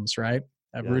homes, right?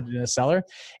 Rooted in a seller.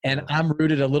 And I'm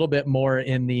rooted a little bit more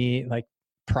in the like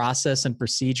process and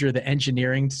procedure, the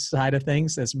engineering side of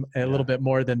things, as a little bit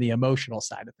more than the emotional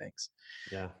side of things.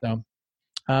 Yeah.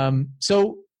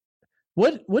 So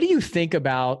what do you think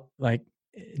about, like,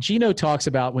 Gino talks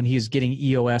about when he's getting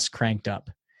EOS cranked up,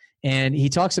 and he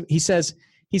says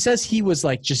he was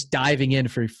like just diving in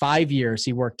for 5 years.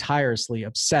 He worked tirelessly,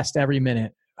 obsessed every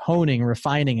minute, honing,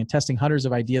 refining, and testing hundreds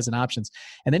of ideas and options.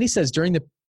 And then he says, during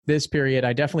this period,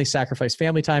 I definitely sacrificed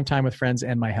family time with friends,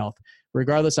 and my health.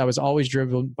 Regardless, I was always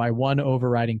driven by one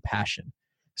overriding passion.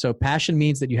 So passion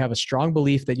means that you have a strong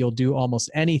belief that you'll do almost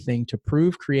anything to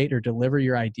prove, create, or deliver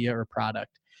your idea or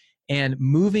product. And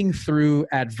moving through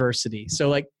adversity. So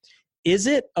like, is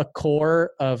it a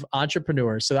core of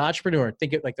entrepreneurs? So the entrepreneur,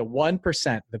 think it like the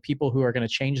 1%, the people who are going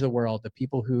to change the world, the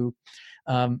people who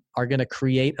are going to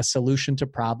create a solution to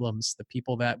problems, the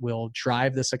people that will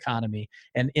drive this economy.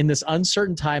 And in this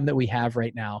uncertain time that we have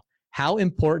right now, how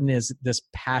important is this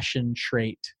passion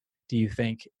trait, do you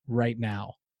think, right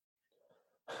now?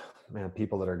 Man,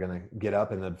 people that are going to get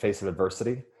up in the face of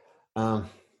adversity,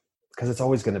 because it's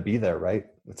always going to be there, right?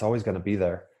 It's always going to be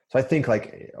there. So I think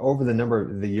like over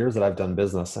the years that I've done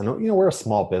business, I know, we're a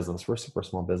small business, we're a super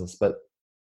small business, but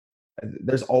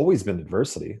there's always been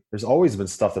adversity. There's always been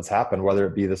stuff that's happened, whether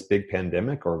it be this big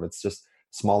pandemic or if it's just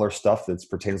smaller stuff that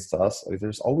pertains to us. Like,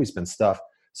 there's always been stuff.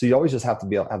 So you always just have to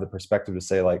be able to have the perspective to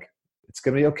say, like, it's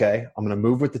going to be okay. I'm going to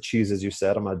move with the cheese, as you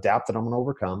said. I'm going to adapt and I'm going to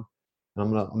overcome, and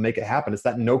I'm going to make it happen. It's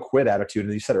that no quit attitude.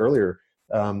 And you said earlier,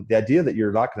 the idea that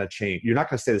you're not going to change, you're not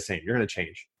going to stay the same. You're going to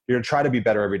change. You're going to try to be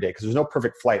better every day, because there's no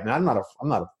perfect flight. And I'm not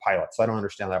a pilot, so I don't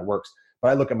understand how that works. But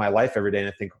I look at my life every day and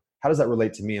I think, how does that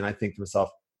relate to me? And I think to myself,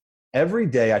 every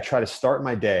day I try to start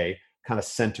my day kind of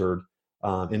centered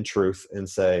in truth and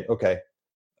say, okay,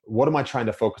 what am I trying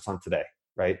to focus on today?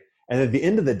 Right. And at the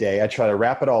end of the day, I try to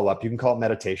wrap it all up. You can call it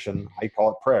meditation. I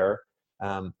call it prayer.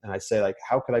 And I say, like,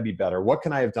 how could I be better? What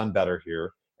can I have done better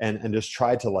here? And just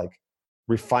try to like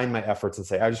refine my efforts and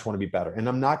say, I just want to be better. And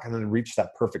I'm not going to reach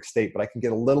that perfect state, but I can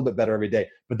get a little bit better every day.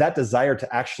 But that desire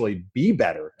to actually be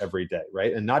better every day,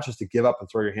 right? And not just to give up and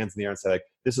throw your hands in the air and say, like,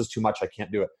 this is too much, I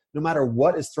can't do it. No matter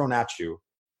what is thrown at you,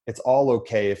 it's all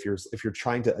okay if you're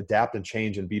trying to adapt and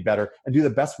change and be better and do the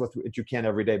best with what you can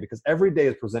every day, because every day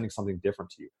is presenting something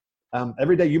different to you.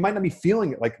 Every day you might not be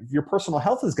feeling it, like your personal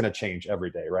health is going to change every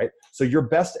day, right? So your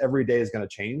best every day is going to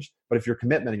change. But if your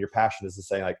commitment and your passion is to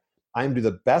say, like, I'm do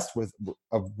the best with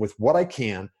what I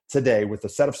can today, with the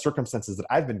set of circumstances that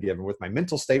I've been given, with my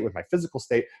mental state, with my physical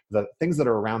state, the things that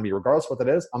are around me, regardless of what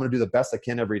that is, I'm going to do the best I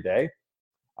can every day.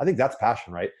 I think that's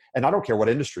passion, right? And I don't care what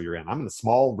industry you're in. I'm in the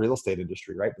small real estate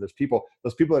industry, right? But those people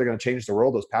that are going to change the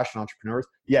world, those passionate entrepreneurs.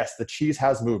 Yes, the cheese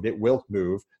has moved. It will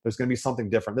move. There's going to be something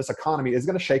different. This economy is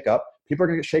going to shake up. People are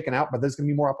going to get shaken out, but there's going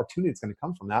to be more opportunity that's going to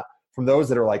come from that, from those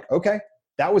that are like, okay,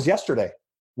 that was yesterday.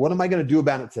 What am I going to do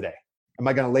about it today? Am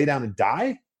I going to lay down and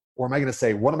die? Or am I going to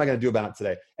say, what am I going to do about it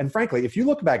today? And frankly, if you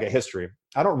look back at history,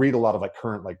 I don't read a lot of like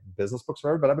current like business books or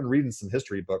whatever, but I've been reading some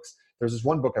history books. There's this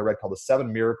one book I read called The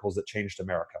 7 Miracles That Changed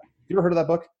America. You ever heard of that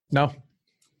book? No.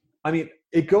 I mean,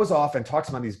 it goes off and talks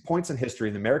about these points in history,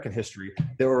 in American history,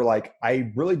 that were like,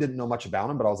 I really didn't know much about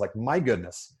them, but I was like, my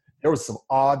goodness, there was some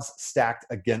odds stacked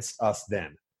against us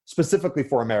then, specifically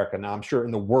for America. Now, I'm sure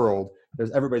in the world,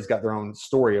 everybody's got their own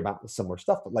story about similar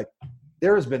stuff, but like,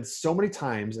 there has been so many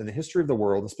times in the history of the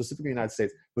world, and specifically the United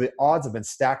States, where the odds have been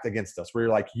stacked against us, where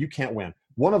you're like, you can't win.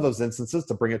 One of those instances,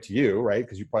 to bring it to you, right,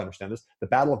 because you probably understand this, the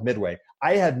Battle of Midway.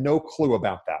 I had no clue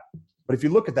about that. But if you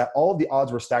look at that, all of the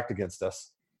odds were stacked against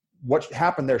us. What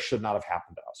happened there should not have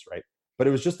happened to us, right? But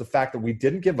it was just the fact that we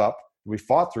didn't give up. We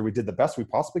fought through. We did the best we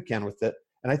possibly can with it.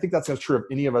 And I think that's true of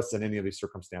any of us in any of these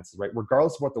circumstances, right?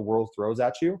 Regardless of what the world throws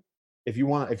at you, if you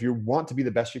want to be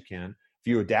the best you can, if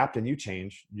you adapt and you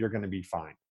change, you're going to be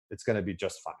fine. It's going to be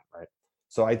just fine, right?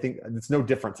 So I think it's no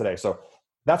different today. So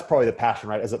that's probably the passion,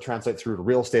 right? As it translates through to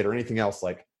real estate or anything else,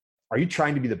 like, are you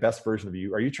trying to be the best version of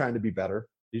you? Are you trying to be better?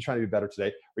 Are you trying to be better today?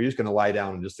 Or are you just going to lie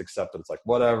down and just accept it? It's like,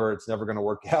 whatever, it's never going to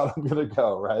work out. I'm going to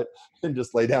go, right? And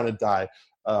just lay down and die.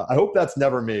 I hope that's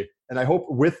never me. And I hope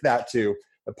with that too,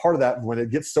 a part of that, when it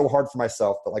gets so hard for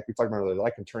myself, that like we talked about earlier, that I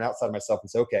can turn outside of myself and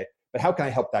say, okay, but how can I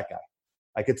help that guy?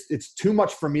 Like it's too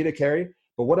much for me to carry,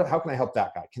 but how can I help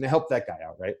that guy? Can I help that guy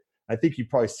out, right? I think you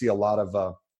probably see a lot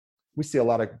of, we see a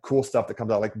lot of cool stuff that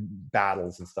comes out, like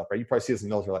battles and stuff, right? You probably see this in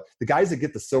the military. Like the guys that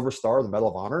get the Silver Star, the Medal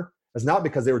of Honor, is not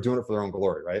because they were doing it for their own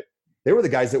glory, right? They were the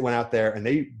guys that went out there and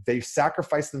they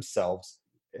sacrificed themselves,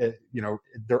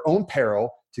 their own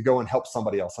peril to go and help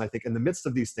somebody else. And I think in the midst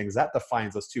of these things, that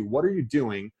defines us too. What are you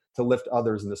doing to lift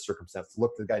others in this circumstance? To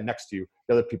look at the guy next to you,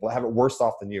 the other people that have it worse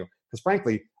off than you. Because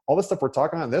frankly, all this stuff we're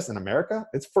talking about in America,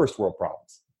 it's first world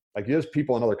problems. Like there's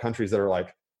people in other countries that are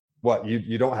like, what,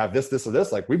 you don't have this, or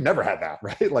this? Like we've never had that,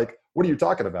 right? Like, what are you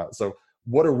talking about? So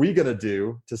what are we going to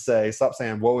do to say, stop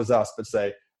saying, woe is us, but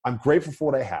say, I'm grateful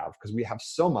for what I have because we have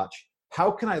so much.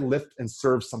 How can I lift and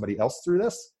serve somebody else through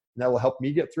this? And that will help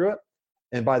me get through it.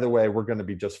 And by the way, we're going to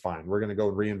be just fine. We're going to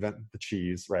go reinvent the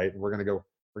cheese, right? We're going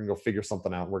to go figure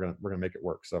something out. We're going to make it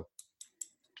work. So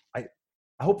I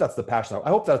hope that's the passion. I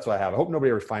hope that's what I have. I hope nobody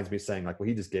ever finds me saying like, well,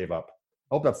 he just gave up.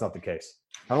 I hope that's not the case.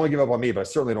 I don't want to give up on me, but I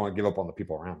certainly don't want to give up on the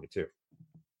people around me too.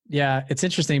 Yeah, it's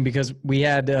interesting because we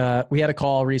had a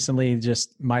call recently,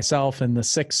 just myself and the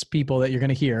 6 people that you're going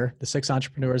to hear, the 6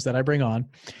 entrepreneurs that I bring on,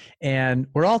 and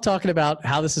we're all talking about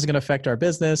how this is going to affect our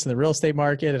business and the real estate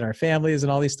market and our families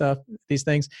and all these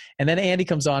things. And then Andy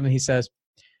comes on and he says,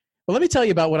 "Well, let me tell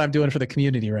you about what I'm doing for the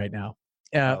community right now.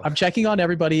 I'm checking on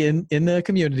everybody in the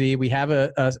community. We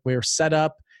have we're set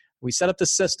up. We set up the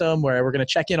system where we're going to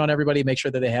check in on everybody, make sure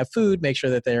that they have food, make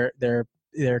sure that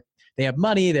they have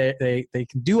money, they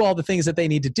can do all the things that they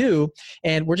need to do,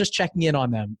 and we're just checking in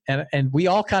on them." And we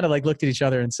all kind of like looked at each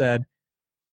other and said,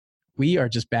 "We are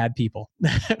just bad people.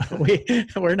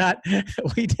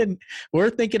 We're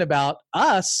thinking about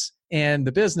us and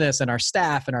the business and our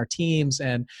staff and our teams,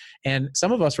 and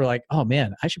some of us were like, oh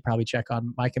man, I should probably check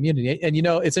on my community." And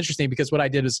it's interesting because what I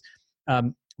did is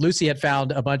Lucy had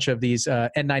found a bunch of these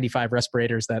N95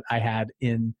 respirators that I had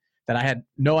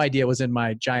no idea was in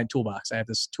my giant toolbox. I have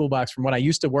this toolbox from when I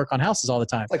used to work on houses all the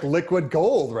time. It's like liquid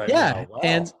gold right now. Wow.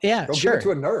 And Go sure. give it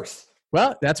to a nurse.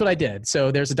 Well, that's what I did.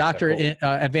 So there's a doctor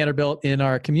at Vanderbilt in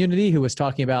our community who was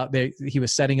talking about he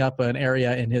was setting up an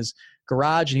area in his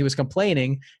garage, and he was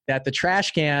complaining that the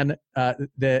trash can,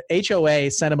 the HOA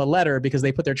sent him a letter because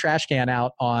they put their trash can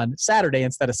out on Saturday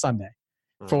instead of Sunday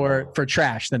for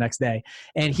trash the next day.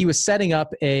 And he was setting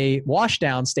up a wash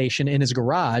down station in his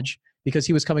garage because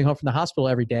he was coming home from the hospital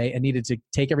every day and needed to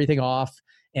take everything off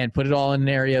and put it all in an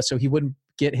area so he wouldn't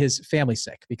get his family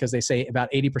sick, because they say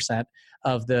about 80%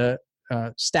 of the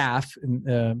staff in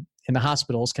the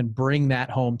hospitals can bring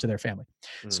that home to their family.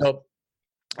 So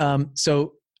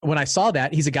when I saw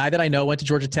that, he's a guy that I know, went to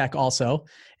Georgia Tech also.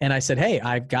 And I said, "Hey,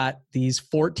 I've got these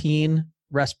 14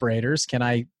 respirators. Can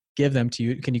I give them to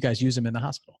you? Can you guys use them in the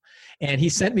hospital?" And he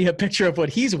sent me a picture of what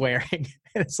he's wearing.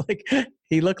 It's like,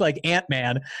 he looked like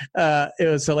Ant-Man. It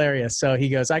was hilarious. So he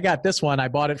goes, "I got this one. I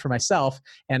bought it for myself,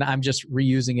 and I'm just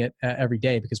reusing it every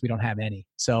day because we don't have any."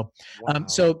 So, Wow.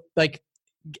 So like,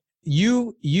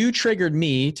 you triggered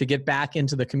me to get back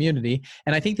into the community.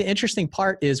 And I think the interesting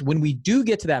part is when we do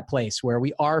get to that place where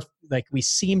we are like, we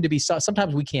seem to be,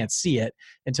 sometimes we can't see it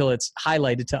until it's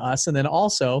highlighted to us. And then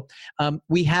also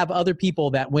we have other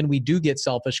people that when we do get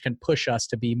selfish can push us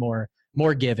to be more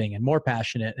giving and more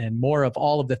passionate and more of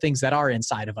all of the things that are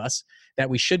inside of us that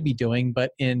we should be doing.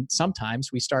 But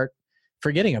sometimes we start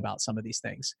forgetting about some of these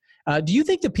things. Do you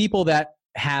think the people that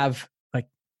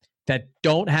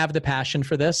don't have the passion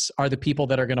for this are the people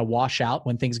that are going to wash out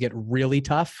when things get really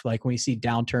tough? Like when we see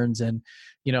downturns and,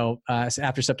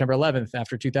 after September 11th,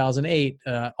 after 2008,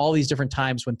 all these different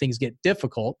times when things get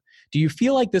difficult. Do you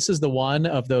feel like this is the one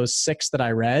of those 6 that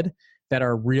I read that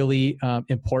are really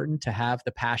important to have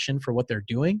the passion for what they're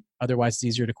doing? Otherwise, it's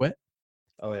easier to quit.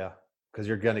 Oh yeah. Because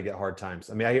you're going to get hard times.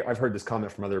 I mean, I've heard this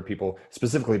comment from other people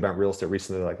specifically about real estate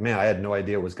recently. They're like, "Man, I had no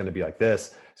idea it was going to be like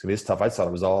this. It's going to be this tough. I thought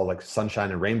it was all like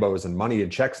sunshine and rainbows and money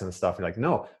and checks and stuff." And like,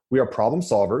 no, we are problem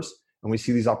solvers, and we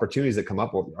see these opportunities that come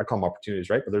up. Well, I call them opportunities,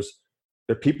 right? But there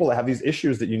are people that have these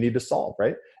issues that you need to solve,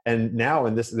 right? And now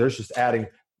in this, there's just adding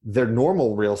their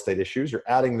normal real estate issues. You're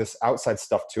adding this outside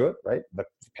stuff to it, right? The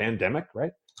pandemic,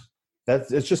 right?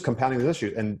 It's just compounding these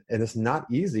issues, and it's not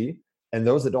easy. And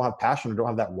those that don't have passion or don't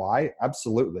have that why,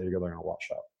 absolutely, you're going to wash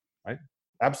out, right?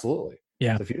 Absolutely.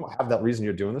 Yeah. So if you don't have that reason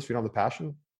you're doing this, if you don't have the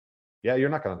passion, yeah, you're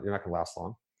not going to last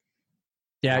long.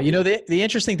 Yeah. The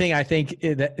interesting thing I think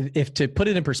that if to put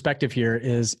it in perspective here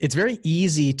is it's very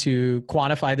easy to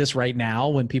quantify this right now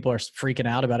when people are freaking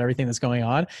out about everything that's going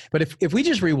on. But if we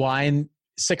just rewind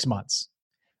 6 months,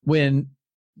 when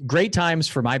great times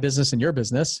for my business and your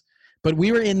business, but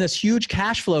we were in this huge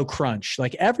cash flow crunch,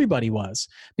 like everybody was,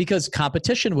 because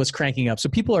competition was cranking up. So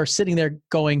people are sitting there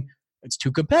going, it's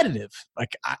too competitive.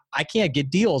 Like I can't get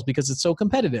deals because it's so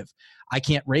competitive. I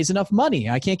can't raise enough money.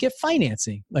 I can't get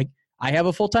financing. Like I have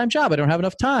a full-time job. I don't have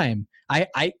enough time.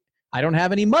 I don't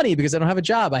have any money because I don't have a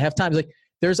job. I have time. Like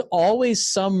there's always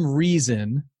some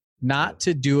reason not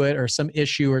to do it or some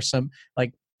issue or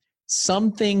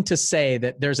something to say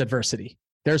that there's adversity.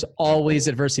 There's always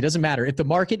adversity. It doesn't matter. If the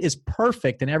market is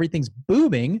perfect and everything's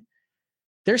booming,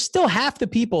 there's still half the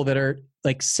people that are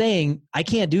like saying, I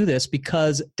can't do this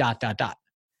because ... And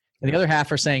the other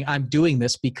half are saying, I'm doing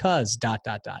this because ...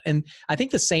 And I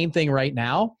think the same thing right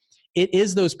now, it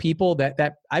is those people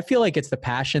that I feel like it's the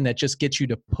passion that just gets you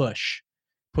to push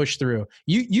through.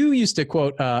 You used to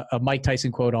quote a Mike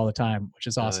Tyson quote all the time, which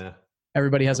is awesome. Oh, yeah.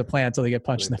 Everybody has a plan until they get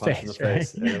punched in the face. Right?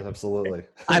 Yeah, absolutely.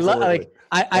 I love like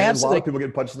I have a lot of people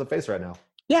getting punched in the face right now.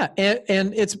 Yeah,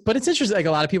 and it's interesting. Like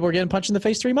a lot of people were getting punched in the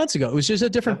face 3 months ago. It was just a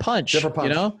different punch.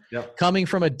 Coming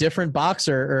from a different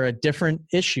boxer or a different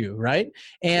issue, right?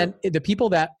 And the people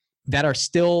that are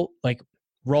still like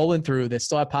rolling through, that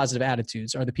still have positive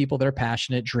attitudes, are the people that are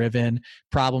passionate, driven,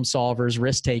 problem solvers,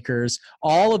 risk takers,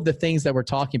 all of the things that we're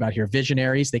talking about here.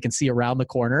 Visionaries, they can see around the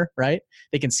corner, right?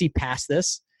 They can see past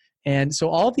this. And so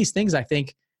all of these things, I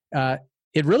think,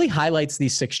 it really highlights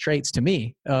these 6 traits to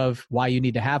me of why you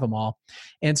need to have them all.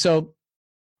 And so,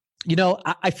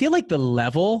 I feel like the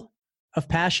level of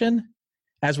passion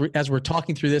as we're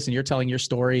talking through this and you're telling your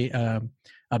story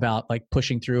about like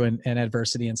pushing through and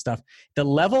adversity and stuff, the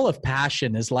level of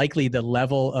passion is likely the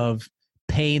level of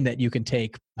pain that you can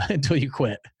take until you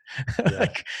quit. Yeah,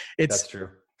 that's true.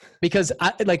 Because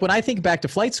when I think back to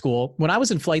flight school, when I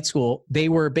was in flight school,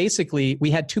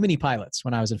 we had too many pilots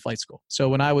when I was in flight school. So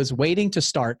when I was waiting to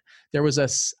start,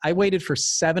 I waited for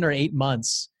 7 or 8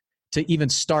 months to even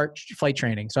start flight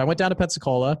training. So I went down to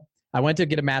Pensacola. I went to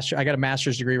get I got a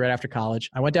master's degree right after college.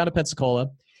 I went down to Pensacola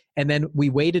and then we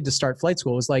waited to start flight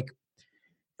school. It was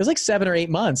like 7 or 8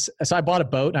 months. So I bought a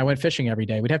boat and I went fishing every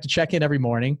day. We'd have to check in every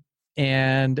morning.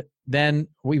 And then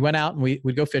we went out and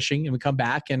we'd go fishing and we'd come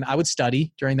back and I would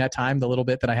study during that time, the little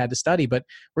bit that I had to study, but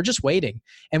we're just waiting.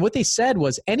 And what they said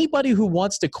was anybody who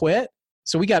wants to quit.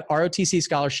 So we got ROTC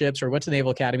scholarships or went to the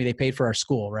Naval Academy. They paid for our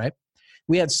school, right?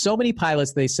 We had so many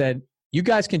pilots. They said, you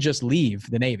guys can just leave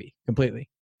the Navy completely.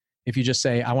 If you just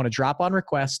say, I want to drop on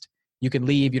request, you can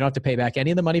leave. You don't have to pay back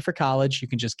any of the money for college. You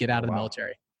can just get out of the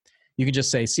military. You can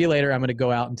just say, see you later. I'm going to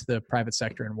go out into the private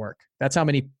sector and work. That's how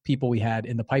many people we had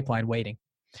in the pipeline waiting.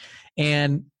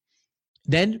 And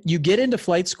then you get into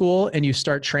flight school and you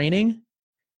start training.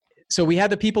 So we had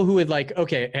the people who would like,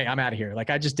 okay, hey, I'm out of here. Like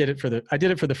I did it for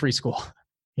the free school,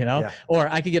 or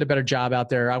I could get a better job out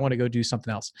there. I want to go do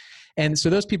something else. And so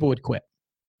those people would quit.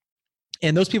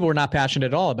 And those people were not passionate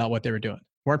at all about what they were doing.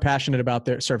 Weren't passionate about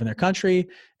serving their country.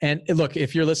 And look,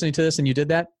 if you're listening to this and you did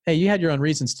that, hey, you had your own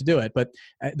reasons to do it. But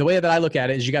the way that I look at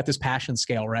it is you got this passion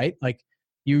scale, right? Like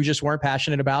you just weren't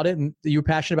passionate about it and you were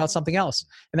passionate about something else.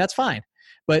 And that's fine.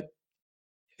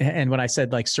 And when I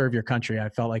said like serve your country, I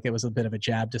felt like it was a bit of a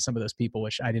jab to some of those people,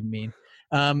 which I didn't mean.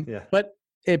 But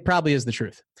it probably is the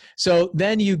truth. So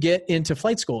then you get into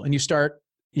flight school and you start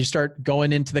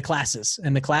going into the classes,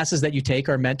 and the classes that you take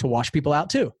are meant to wash people out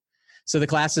too. So the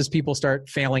classes, people start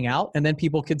failing out, and then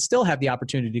people could still have the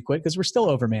opportunity to quit because we're still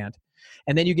overmanned.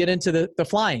 And then you get into the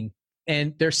flying,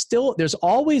 and there's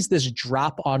always this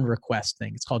drop on request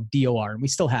thing. It's called DOR, and we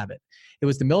still have it. It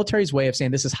was the military's way of saying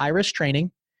this is high risk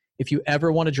training. If you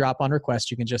ever want to drop on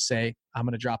request, you can just say, I'm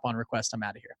going to drop on request. I'm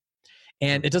out of here.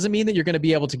 And it doesn't mean that you're going to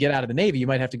be able to get out of the Navy. You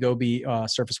might have to go be a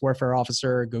surface warfare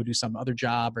officer, go do some other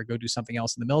job, or go do something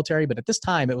else in the military. But at this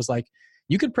time, it was like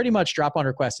you could pretty much drop on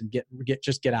request and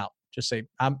get out. Just say,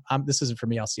 this isn't for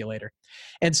me. I'll see you later.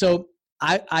 And so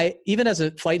I even as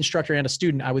a flight instructor and a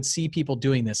student, I would see people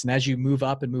doing this. And as you move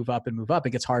up and move up and move up,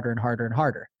 it gets harder and harder and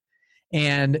harder.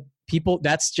 And people,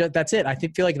 that's it. I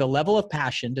feel like the level of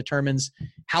passion determines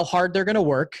how hard they're going to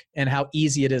work and how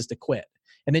easy it is to quit.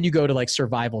 And then you go to like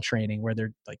survival training where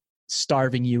they're like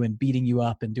starving you and beating you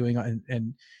up and doing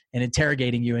and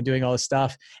interrogating you and doing all this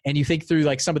stuff. And you think through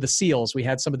like some of the SEALs. We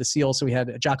had some of the SEALs. So we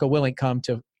had Jocko Willink come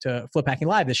to Flip Hacking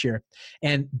Live this year.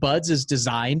 And BUDS is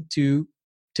designed to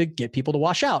get people to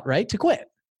wash out, right? To quit.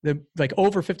 Like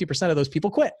over 50% of those people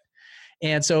quit.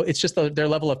 And so it's just their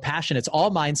level of passion. It's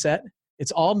all mindset.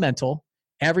 It's all mental.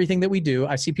 everything that we do.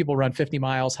 I see people run 50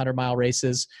 miles, 100-mile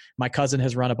races. My cousin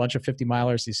has run a bunch of 50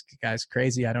 milers. This guy's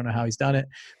crazy. I don't know how he's done it,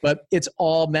 but it's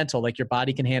all mental. Like your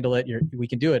body can handle it. We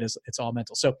can do it. It's all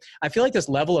mental. So I feel like this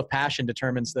level of passion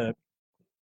determines the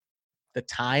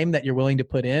time that you're willing to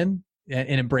put in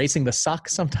and embracing the suck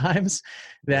sometimes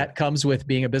that comes with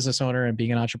being a business owner and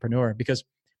being an entrepreneur. Because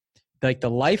like the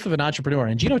life of an entrepreneur,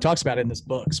 and Gino talks about it in this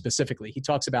book specifically, he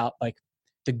talks about like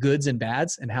the goods and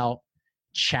bads and how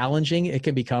challenging it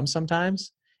can become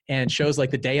sometimes, and shows like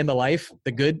the day in the life,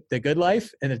 the good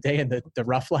life, and the day in the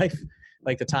rough life,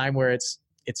 like the time where it's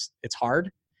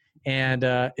hard. And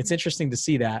it's interesting to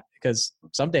see that, because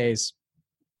some days,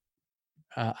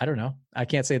 I don't know, I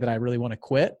can't say that I really want to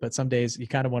quit, but some days you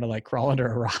kind of want to like crawl under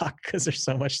a rock because there's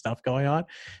so much stuff going on.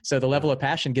 So the level of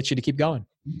passion gets you to keep going.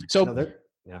 So go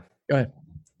ahead.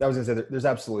 I was gonna say there's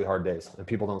absolutely hard days, and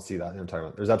people don't see that. I'm talking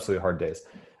about there's absolutely hard days,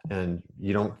 and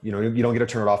you don't get to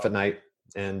turn it off at night.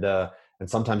 And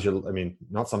sometimes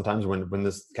not sometimes when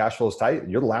this cash flow is tight,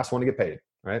 you're the last one to get paid,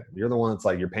 right? You're the one that's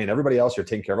like, you're paying everybody else. You're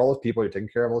taking care of all those people. You're taking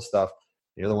care of all this stuff.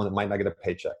 You're the one that might not get a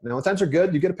paycheck. Now, when times are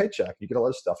good, you get a paycheck. You get all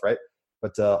this stuff, right?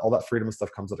 But all that freedom and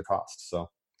stuff comes at a cost. So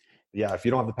yeah, if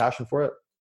you don't have the passion for it,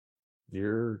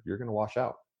 you're going to wash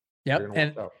out. Yep.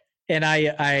 And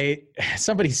I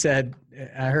somebody said,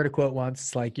 I heard a quote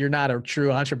once, like, you're not a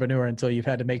true entrepreneur until you've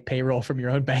had to make payroll from your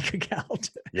own bank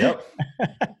account. Yep.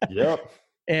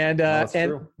 And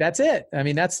true. That's it. I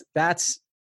mean,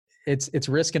 it's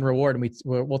risk and reward. And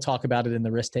we'll talk about it in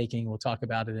the risk taking. We'll talk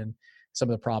about it in some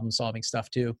of the problem solving stuff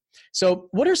too. So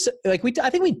what are, like, I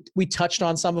think we touched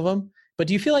on some of them, but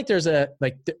do you feel like there's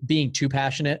being too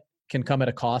passionate can come at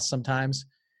a cost sometimes?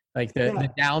 Like the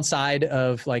downside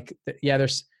of like,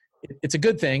 it's a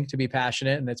good thing to be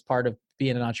passionate, and it's part of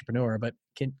being an entrepreneur, but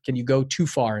can you go too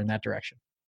far in that direction?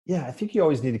 Yeah, I think you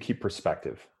always need to keep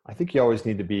perspective. I think you always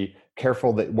need to be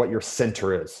careful that what your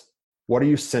center is. What are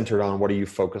you centered on? What are you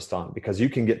focused on? Because you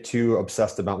can get too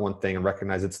obsessed about one thing and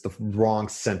recognize it's the wrong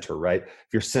center, right?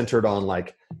 If you're centered on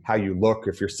like how you look,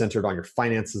 if you're centered on your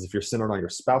finances, if you're centered on your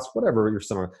spouse, whatever you're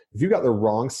centered on, if you got the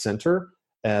wrong center,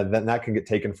 then that can get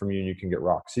taken from you and you can get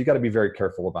rocked. So you got to be very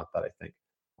careful about that, I think.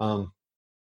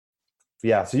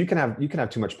 So you can have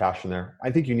too much passion there.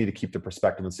 I think you need to keep the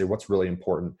perspective and say what's really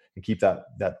important, and keep that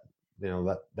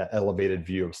elevated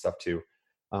view of stuff too.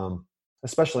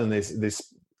 Especially in this,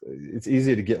 it's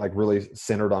easy to get like really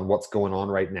centered on what's going on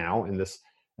right now in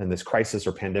this crisis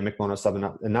or pandemic moment or something,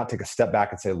 and not take a step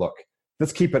back and say, look,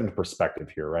 let's keep it in perspective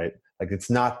here, right? Like, it's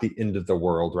not the end of the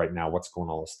world right now. What's going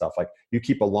on, all this stuff. Like, you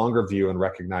keep a longer view and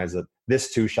recognize that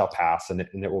this too shall pass, and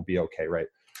it will be okay, right?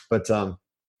 But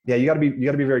you got to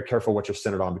be very careful what you're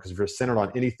centered on, because if you're centered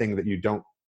on anything that you don't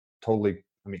totally,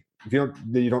 if you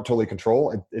don't totally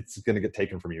control, it's going to get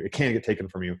taken from you. It can get taken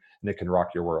from you, and it can rock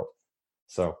your world.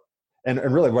 So, and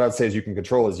really what I'd say is you can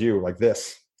control is you, like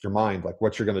this, your mind, like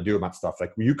what you're going to do about stuff.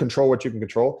 Like, you control what you can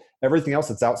control. Everything else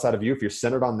that's outside of you, if you're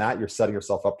centered on that, you're setting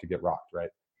yourself up to get rocked, right?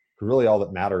 Really all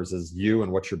that matters is you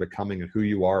and what you're becoming and who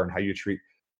you are and how you treat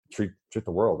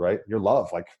the world, right? Your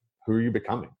love, like, who are you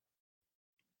becoming?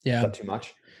 Yeah. Is that too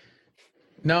much?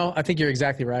 No, I think you're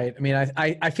exactly right. I mean,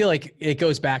 I feel like it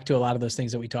goes back to a lot of those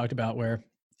things that we talked about, where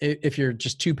if you're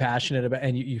just too passionate about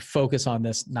and you focus on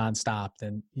this nonstop,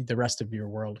 then the rest of your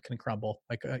world can crumble.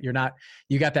 Like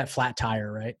you got that flat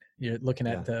tire, right? You're looking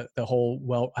at the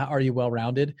whole, are you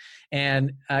well-rounded?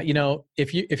 And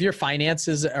if your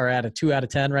finances are at a 2 out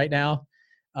of 10 right now,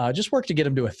 just work to get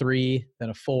them to a 3, then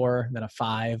a 4, then a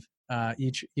 5.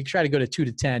 You try to go to 2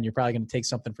 to 10, you're probably going to take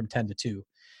something from 10 to 2.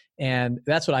 And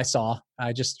that's what I saw.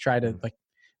 I just tried to, like,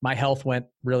 my health went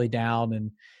really down, and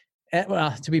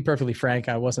well, to be perfectly frank,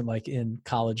 I wasn't like in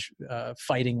college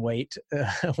fighting weight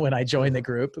when I joined the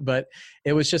group, but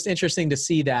it was just interesting to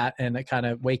see that and kind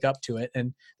of wake up to it.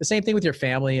 And the same thing with your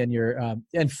family and your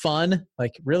and fun,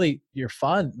 like really your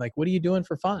fun. Like, what are you doing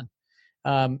for fun?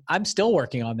 I'm still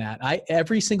working on that.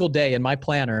 Every single day in my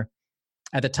planner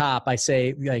at the top, I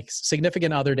say like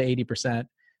significant other to 80%,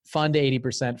 fun to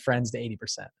 80%, friends to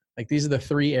 80%. Like, these are the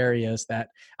 3 areas that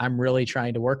I'm really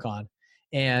trying to work on.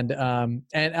 And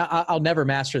I'll never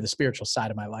master the spiritual side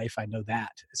of my life. I know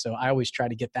that. So I always try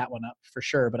to get that one up for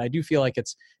sure. But I do feel like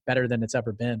it's better than it's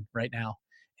ever been right now.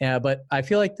 But I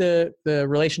feel like the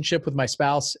relationship with my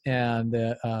spouse and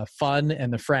the fun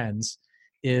and the friends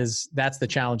that's the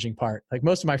challenging part. Like,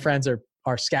 most of my friends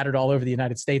are scattered all over the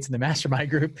United States in the mastermind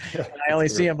group. And I only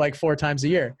see them like 4 times a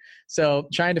year. So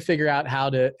trying to figure out how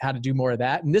to do more of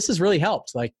that. And this has really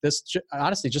helped. Like, this,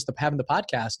 honestly, just having the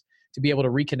podcast to be able to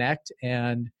reconnect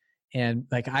and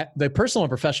like the personal and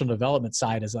professional development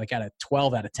side is like at a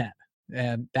 12 out of 10.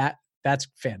 And that's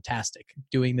fantastic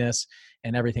doing this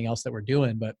and everything else that we're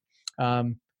doing. But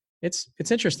it's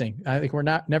interesting. I think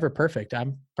we're never perfect.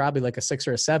 I'm probably like a 6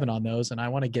 or a 7 on those, and I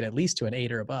want to get at least to an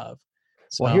 8 or above.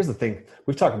 So, well, here's the thing.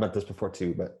 We've talked about this before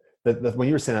too, but when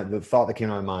you were saying that, the thought that came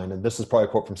to my mind, and this is probably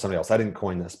a quote from somebody else, I didn't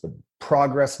coin this, but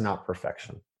progress, not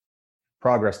perfection.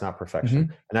 Progress, not perfection.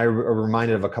 Mm-hmm. And I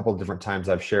reminded of a couple of different times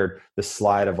I've shared this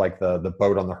slide of like the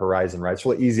boat on the horizon, right? It's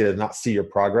really easy to not see your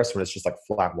progress when it's just like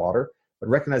flat water, but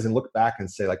recognize and look back and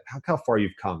say like, how far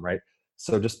you've come, right?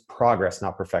 So just progress,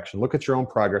 not perfection. Look at your own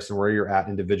progress and where you're at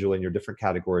individually in your different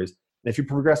categories. And if you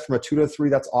progress from a 2 to a 3,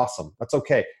 that's awesome. That's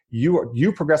okay.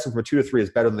 You progressing from a 2 to 3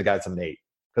 is better than the guy that's an 8.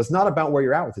 Because it's not about where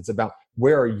you're at with it. It's about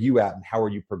where are you at and how are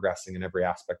you progressing in every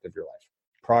aspect of your life.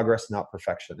 Progress, not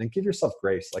perfection. And give yourself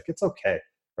grace. Like, it's okay,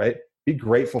 right? Be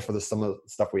grateful for some of the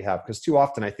stuff we have. Because too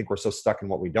often I think we're so stuck in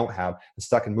what we don't have and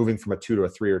stuck in moving from a 2 to a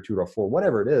 3 or 2 to a 4,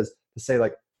 whatever it is, to say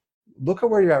like, look at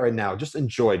where you're at right now. Just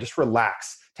enjoy, just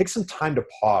relax. Take some time to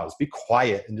pause, be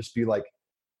quiet, and just be like,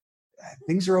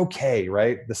 things are okay,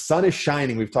 right? The sun is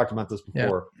shining. We've talked about this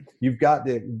before. Yeah. You've got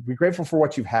to be grateful for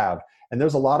what you have. And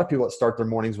there's a lot of people that start their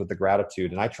mornings with the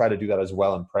gratitude. And I try to do that as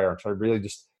well in prayer and try to really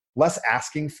just less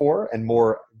asking for and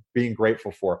more being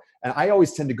grateful for. And I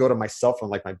always tend to go to myself and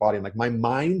like my body. I'm like, my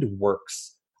mind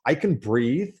works. I can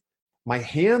breathe. My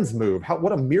hands move.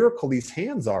 What a miracle these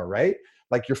hands are, right?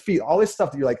 Like your feet, all this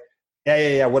stuff that you're like,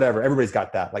 yeah, whatever. Everybody's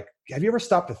got that. Like, have you ever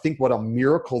stopped to think what a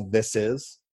miracle this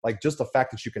is? Like just the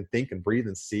fact that you can think and breathe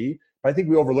and see. But I think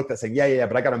we overlook that saying, yeah,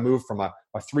 but I got to move from a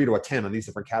 3 to a 10 on these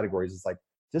different categories. It's like,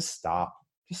 just stop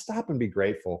and be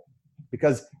grateful.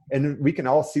 Because, and we can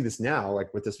all see this now,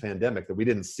 like with this pandemic that we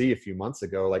didn't see a few months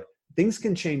ago, like things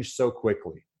can change so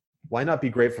quickly. Why not be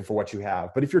grateful for what you have?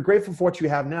 But if you're grateful for what you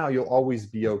have now, you'll always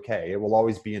be okay. It will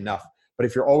always be enough. But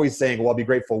if you're always saying, well, I'll be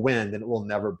grateful when, then it will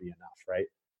never be enough, right?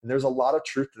 And there's a lot of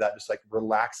truth to that, just like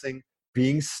relaxing,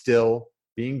 being still,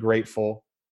 being grateful.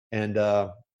 And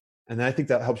then I think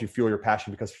that helps you fuel your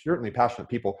passion, because certainly passionate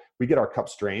people, we get our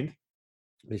cups drained.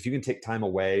 But if you can take time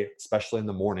away, especially in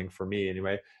the morning for me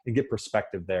anyway, and get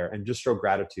perspective there and just show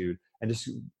gratitude and just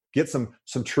get some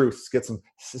truths, get some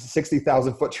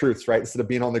 60,000 foot truths, right? Instead of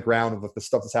being on the ground with the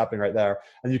stuff that's happening right there.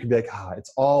 And you can be like,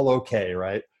 it's all okay,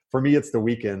 right? For me, it's the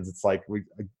weekends. It's like,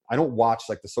 I don't watch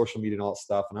like the social media and all that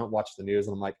stuff. And I don't watch the news.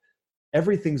 And I'm like,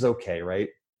 everything's okay, right?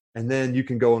 And then you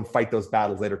can go and fight those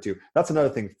battles later too. That's another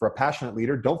thing for a passionate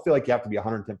leader. Don't feel like you have to be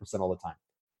 110% all the time.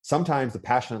 Sometimes the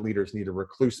passionate leaders need to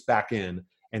recluse back in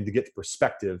and to get the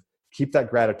perspective, keep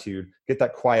that gratitude, get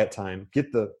that quiet time,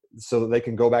 so that they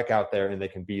can go back out there and they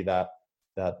can be that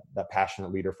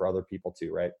passionate leader for other people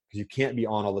too, right? Because you can't be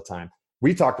on all the time.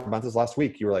 We talked about this last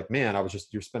week. You were like, man,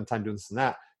 you're spending time doing this and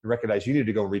that, and recognize you need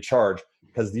to go and recharge,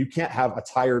 because you can't have a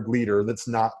tired leader that's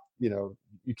not, you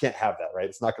can't have that, right?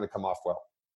 It's not going to come off well.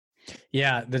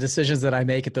 Yeah, the decisions that I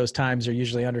make at those times are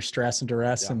usually under stress and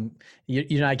duress, and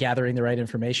you're not gathering the right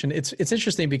information. It's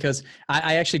interesting because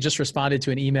I actually just responded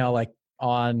to an email like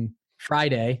on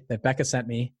Friday that Becca sent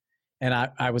me, and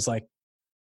I was like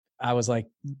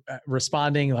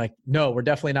responding like, no, we're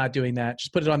definitely not doing that.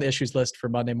 Just put it on the issues list for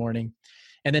Monday morning.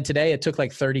 And then today it took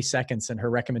like 30 seconds, and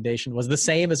her recommendation was the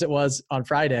same as it was on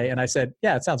Friday. And I said,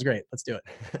 yeah, it sounds great. Let's do it.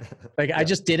 Like I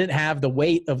just didn't have the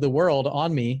weight of the world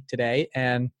on me today,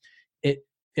 and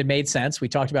it made sense. We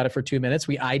talked about it for 2 minutes.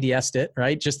 We IDS'd it,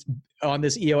 right? Just on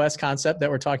this EOS concept that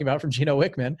we're talking about from Gino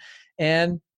Wickman.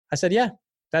 And I said, yeah,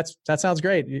 that sounds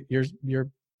great. Your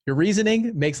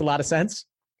reasoning makes a lot of sense.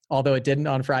 Although it didn't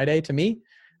on Friday to me.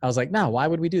 I was like, no, why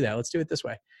would we do that? Let's do it this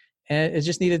way. And it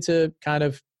just needed to kind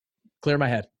of clear my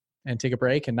head and take a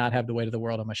break and not have the weight of the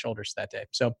world on my shoulders that day.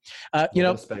 So,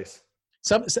 space.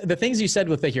 The things you said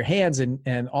with like your hands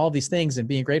and all these things and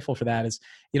being grateful for that is,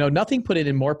 nothing put it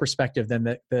in more perspective than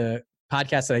the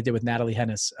podcast that I did with Natalie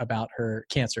Hennis about her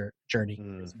cancer journey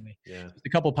recently. Yeah. A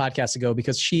couple of podcasts ago,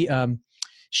 because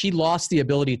she lost the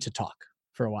ability to talk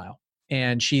for a while,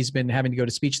 and she's been having to go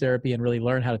to speech therapy and really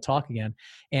learn how to talk again.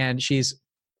 And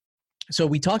so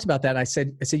we talked about that. I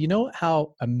said,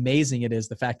 how amazing it is,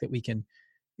 the fact that we can,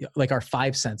 like our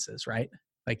 5 senses, right?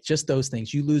 Like just those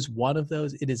things, you lose one of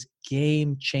those, it is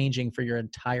game changing for your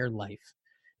entire life.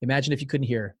 Imagine if you couldn't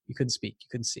hear, you couldn't speak, you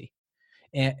couldn't see,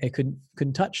 and it couldn't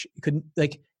touch, you couldn't,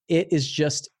 like, it is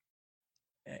just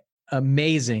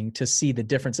amazing to see the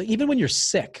difference. Like, even when you're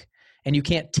sick and you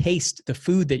can't taste the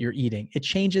food that you're eating, it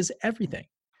changes everything.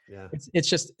 Yeah. It's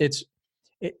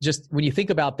just when you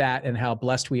think about that and how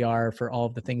blessed we are for all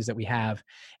of the things that we have.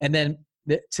 And then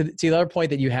to the other point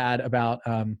that you had about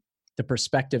the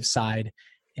perspective side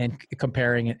and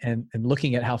comparing and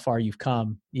looking at how far you've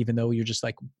come, even though you're just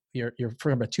like you're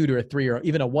from a 2 to a 3 or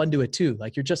even a 1 to a 2.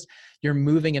 Like you're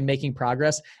moving and making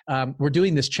progress. We're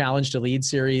doing this Challenge to Lead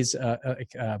series,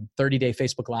 30-day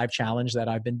Facebook Live challenge that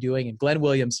I've been doing. And Glenn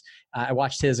Williams, I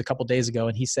watched his a couple days ago,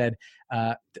 and he said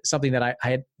something that I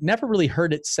had never really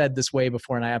heard it said this way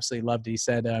before, and I absolutely loved it. He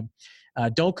said,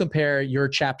 don't compare your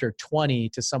chapter 20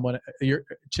 to someone.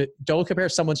 Don't compare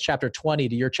someone's chapter 20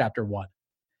 to your chapter 1.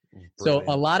 Brilliant.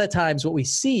 So a lot of times what we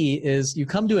see is you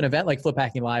come to an event like Flip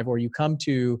Hacking Live, or you come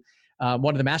to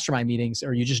one of the mastermind meetings,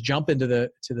 or you just jump into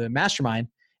the mastermind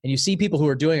and you see people who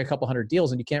are doing a couple hundred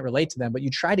deals and you can't relate to them, but you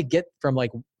try to get from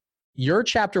like your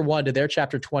chapter 1 to their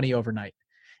chapter 20 overnight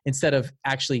instead of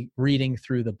actually reading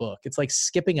through the book. It's like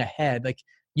skipping ahead. Like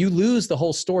you lose the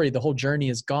whole story. The whole journey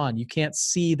is gone. You can't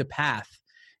see the path.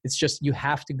 It's just, you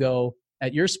have to go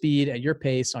at your speed, at your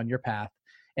pace, on your path.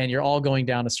 And you're all going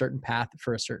down a certain path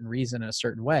for a certain reason in a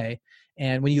certain way.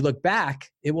 And when you look back,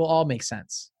 it will all make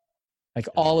sense. Like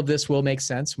all of this will make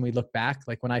sense when we look back.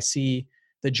 Like when I see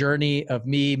the journey of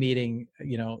me meeting,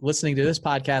 listening to this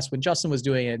podcast when Justin was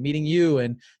doing it, meeting you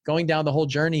and going down the whole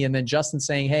journey. And then Justin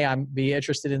saying, hey, I'm be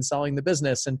interested in selling the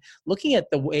business, and looking at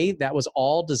the way that was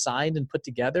all designed and put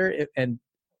together.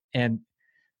 And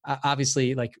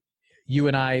obviously, like you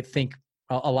and I think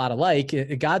a lot alike.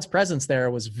 God's presence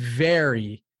there was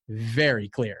very, very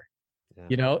clear.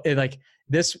 Yeah. Like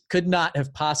this could not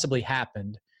have possibly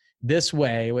happened this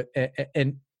way.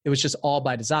 And it was just all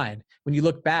by design. When you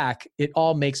look back, it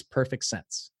all makes perfect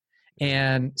sense.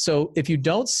 And so if you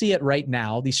don't see it right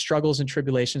now, these struggles and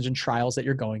tribulations and trials that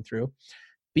you're going through,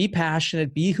 be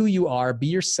passionate, be who you are, be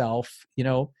yourself.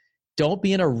 Don't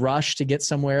be in a rush to get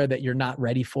somewhere that you're not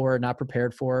ready for, or not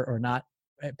prepared for, or not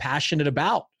passionate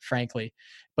about, frankly.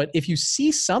 But if you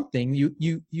see something,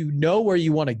 you know where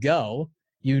you want to go,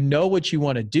 you know what you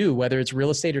want to do, whether it's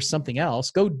real estate or something else,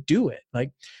 go do it.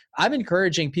 Like I'm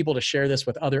encouraging people to share this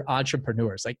with other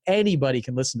entrepreneurs. Like anybody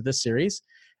can listen to this series.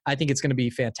 I think it's going to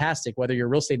be fantastic, whether you're a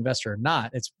real estate investor or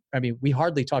not. We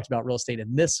hardly talked about real estate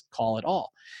in this call at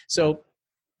all. So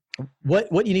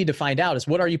what you need to find out is,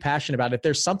 what are you passionate about? If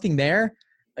there's something there,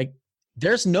 like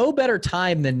there's no better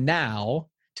time than now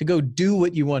to go do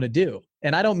what you want to do.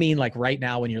 And I don't mean like right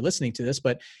now when you're listening to this,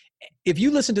 but if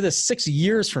you listen to this 6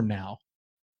 years from now,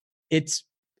 it's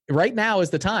right now is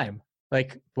the time.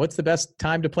 Like what's the best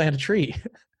time to plant a tree,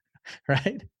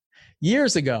 right?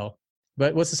 Years ago.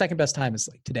 But what's the second best time is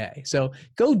like today. So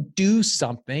go do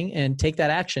something and take that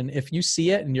action. If you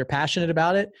see it and you're passionate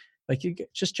about it, like you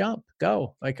just jump,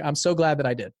 go. Like I'm so glad that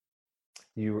I did.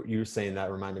 You saying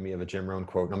that reminded me of a Jim Rohn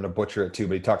quote. I'm going to butcher it too,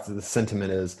 but he talks to the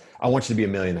sentiment is, I want you to be a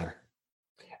millionaire.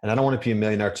 And I don't want to be a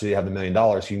millionaire until you have $1 million.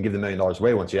 You can give the $1 million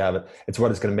away once you have it. It's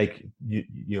what it's going to make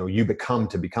you become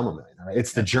to become a millionaire. Right?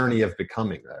 It's the journey of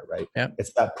becoming that, right? Yeah.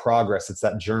 It's that progress. It's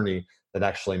that journey that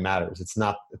actually matters. It's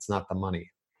not the money.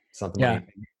 It's not the money.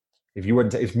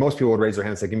 If most people would raise their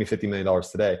hand and say, give me $50 million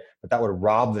today, but that would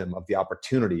rob them of the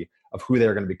opportunity of who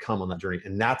they're going to become on that journey.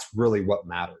 And that's really what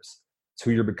matters. It's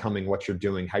who you're becoming, what you're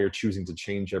doing, how you're choosing to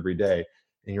change every day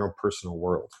in your own personal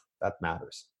world. That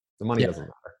matters. The money doesn't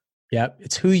matter. Yeah.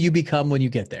 It's who you become when you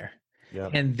get there. Yeah.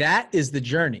 And that is the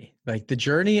journey, like the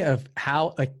journey of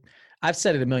how, like I've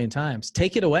said it a million times,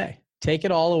 take it away, take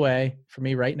it all away from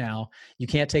me right now. You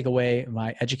can't take away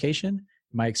my education,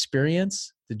 my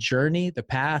experience, the journey, the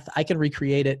path. I can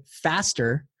recreate it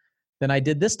faster than I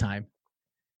did this time.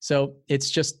 So it's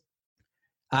just,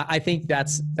 I think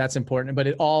that's important, but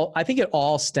I think it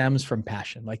all stems from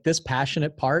passion. Like this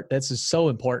passionate part, that's just so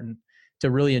important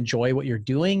to really enjoy what you're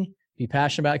doing, be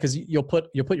passionate about it, because you'll put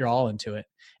your all into it.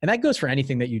 And that goes for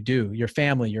anything that you do, your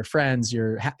family, your friends,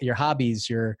 your hobbies,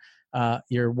 your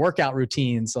workout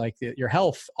routines, like your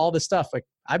health, all this stuff. Like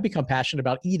I've become passionate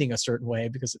about eating a certain way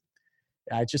because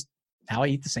now I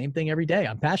eat the same thing every day.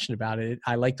 I'm passionate about it.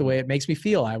 I like the way it makes me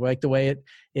feel. I like the way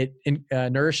it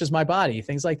nourishes my body,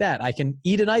 things like that. I can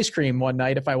eat an ice cream one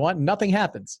night if I want, and nothing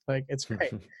happens. Like it's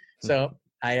great. So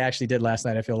I actually did last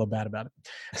night. I feel a little bad about it.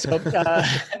 So,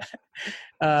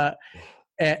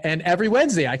 and every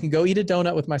Wednesday I can go eat a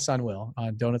donut with my son, Will,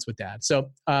 on Donuts with Dad.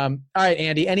 So, all right,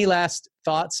 Andy, any last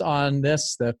thoughts on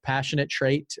this, the passionate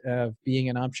trait of being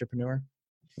an entrepreneur?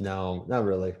 No, not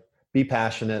really. Be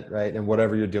passionate, right? And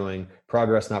whatever you're doing,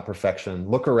 progress, not perfection.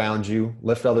 Look around you,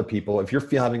 lift other people. If you're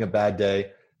having a bad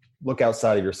day, look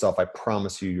outside of yourself. I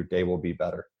promise you, your day will be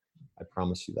better. I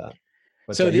promise you that.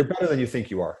 But so you're better than you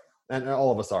think you are. And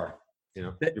all of us are,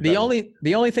 The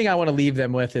only thing I want to leave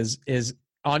them with is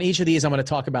on each of these, I'm going to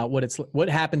talk about what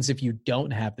happens if you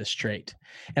don't have this trait.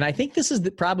 And I think this is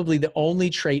probably the only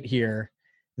trait here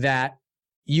that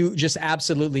you just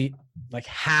absolutely like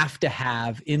have to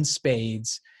have in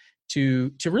spades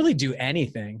to really do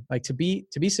anything, like to be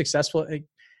successful.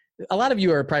 A lot of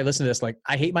you are probably listening to this like,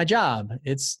 I hate my job.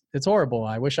 It's horrible.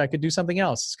 I wish I could do something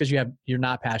else. It's because you're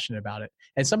not passionate about it.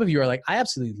 And some of you are like, I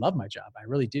absolutely love my job. I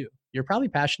really do. You're probably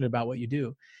passionate about what you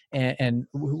do and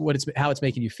how it's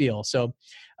making you feel. So,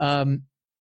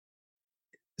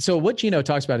 so what Gino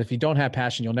talks about, if you don't have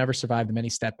passion, you'll never survive the many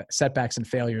setbacks and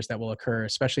failures that will occur,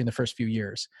 especially in the first few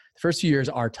years. The first few years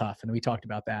are tough. And we talked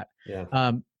about that.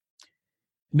 Yeah.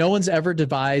 No one's ever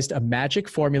devised a magic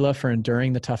formula for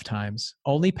enduring the tough times.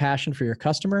 Only passion for your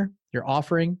customer, your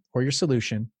offering, or your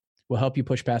solution will help you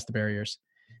push past the barriers.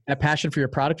 That passion for your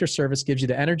product or service gives you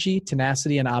the energy,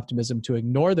 tenacity, and optimism to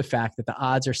ignore the fact that the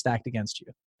odds are stacked against you.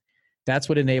 That's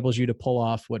what enables you to pull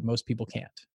off what most people can't.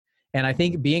 And I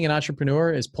think being an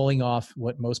entrepreneur is pulling off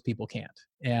what most people can't,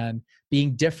 and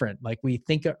being different. Like we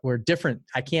think we're different.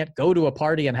 I can't go to a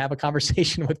party and have a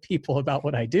conversation with people about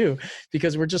what I do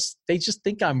because they just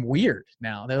think I'm weird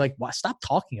now. They're like, "Well, stop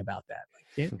talking about that.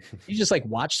 Like, you just like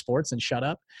watch sports and shut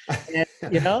up." And,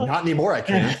 Not anymore. I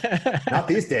can't. Not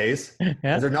these days.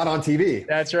 Yeah. They're not on TV.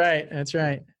 That's right. That's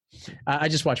right. I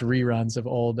just watch reruns of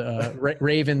old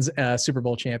Ravens Super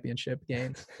Bowl championship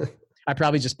games. I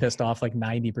probably just pissed off like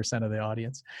 90% of the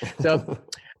audience. So,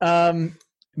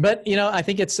 but I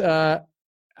think it's, I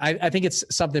think it's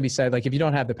something to be said. Like if you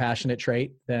don't have the passionate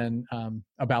trait, then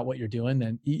about what you're doing,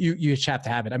 then you just have to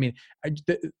have it. I mean,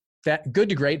 that Good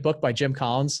to Great book by Jim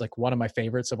Collins, like one of my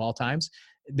favorites of all times.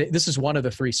 This is one of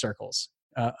the three circles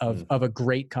of a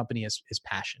great company is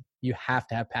passion. You have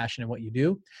to have passion in what you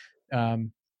do.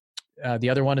 The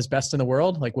other one is best in the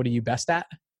world. Like, what are you best at?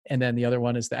 And then the other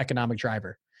one is the economic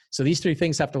driver. So these three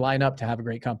things have to line up to have a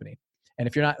great company. And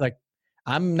if you're not like,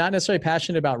 I'm not necessarily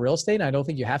passionate about real estate, and I don't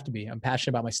think you have to be. I'm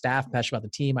passionate about my staff, I'm passionate about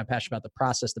the team, I'm passionate about the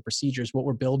process, the procedures, what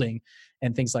we're building,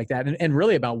 and things like that. And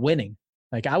really about winning.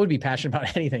 Like I would be passionate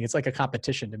about anything. It's like a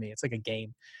competition to me. It's like a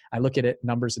game. I look at it,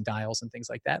 numbers and dials and things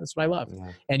like that. That's what I love.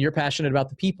 Yeah. And you're passionate about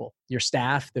the people, your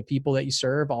staff, the people that you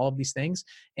serve, all of these things.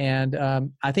 And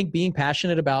I think being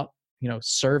passionate about,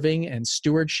 serving and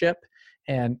stewardship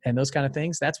and those kind of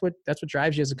things, that's what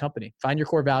drives you as a company. Find your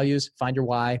core values, find your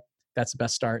why. That's the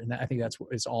best start. And I think that's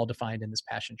what is all defined in this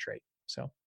passion trait. So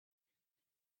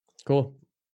cool.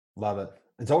 Love it.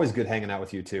 It's always good hanging out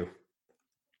with you too.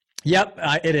 Yep,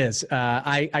 it is.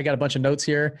 I got a bunch of notes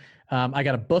here. I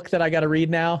got a book that I got to read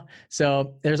now.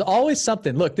 So there's always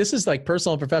something. Look, this is like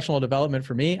personal and professional development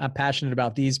for me. I'm passionate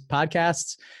about these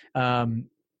podcasts.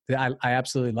 I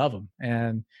absolutely love them.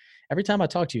 And every time I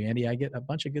talk to you, Andy, I get a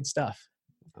bunch of good stuff.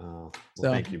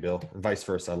 Thank you, Bill. And vice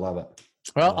versa. I love it.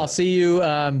 Well, I'll see you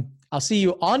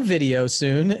on video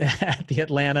soon at the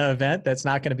Atlanta event. That's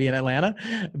not going to be in Atlanta,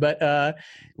 but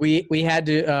we had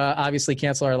to obviously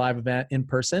cancel our live event in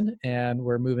person, and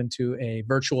we're moving to a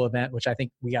virtual event, which I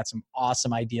think we got some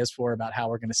awesome ideas for about how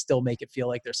we're going to still make it feel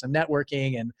like there's some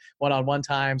networking and one-on-one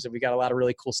times, and we got a lot of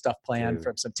really cool stuff planned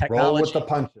from some technology. Roll with the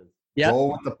punches. Yep.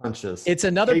 Roll with the punches. It's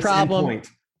another problem.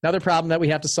 Another problem that we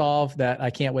have to solve that I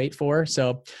can't wait for.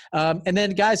 So, and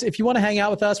then guys, if you want to hang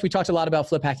out with us, we talked a lot about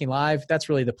Flip Hacking Live. That's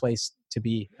really the place to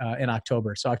be in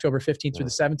October. So October 15th through the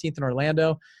 17th in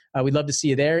Orlando. We'd love to see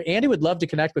you there. Andy would love to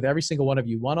connect with every single one of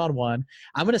you one-on-one.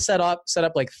 I'm going to set up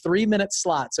like 3-minute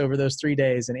slots over those 3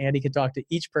 days, and Andy can talk to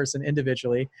each person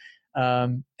individually.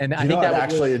 And I think that I'd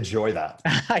actually enjoy that.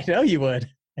 I know you would.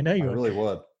 I really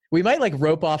would. We might like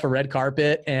rope off a red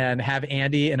carpet and have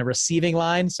Andy in a receiving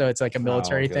line. So it's like a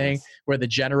military thing where the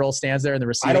general stands there in the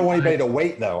receiving line. I don't want anybody to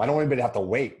wait though. I don't want anybody to have to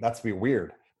wait. That's be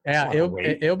weird. Yeah,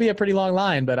 it'll be a pretty long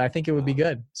line, but I think it would be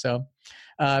good. So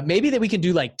maybe that we can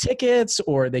do like tickets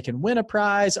or they can win a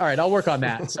prize. All right, I'll work on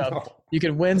that. So you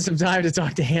can win some time to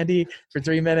talk to Andy for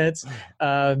 3 minutes.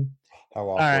 How awesome.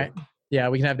 All right. Yeah,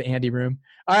 we can have the Andy room.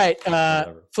 All right.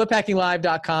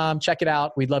 FlipHackingLive.com. Check it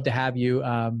out. We'd love to have you.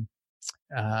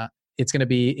 It's going to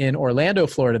be in Orlando,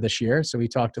 Florida this year. So we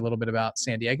talked a little bit about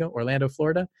San Diego, Orlando,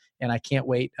 Florida, and I can't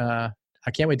wait. I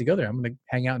can't wait to go there. I'm going to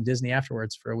hang out in Disney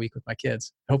afterwards for a week with my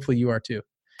kids. Hopefully you are too,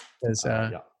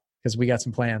 because we got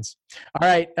some plans. All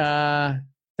right.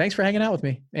 Thanks for hanging out with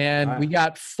me. And we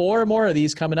got 4 more of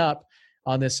these coming up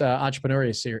on this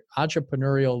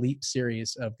entrepreneurial leap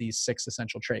series of these 6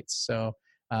 essential traits. So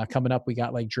coming up, we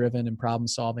got like driven and problem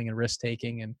solving and risk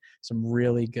taking and some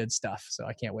really good stuff. So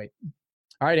I can't wait.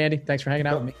 All right, Andy, thanks for hanging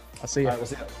out with me. I'll see you. All right, we'll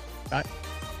see you. Bye.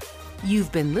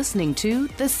 You've been listening to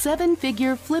the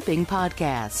 7-Figure Flipping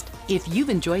Podcast. If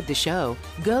you've enjoyed the show,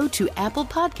 go to Apple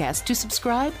Podcasts to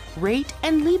subscribe, rate,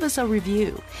 and leave us a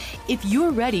review. If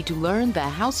you're ready to learn the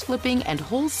house flipping and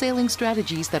wholesaling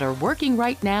strategies that are working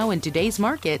right now in today's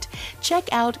market, check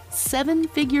out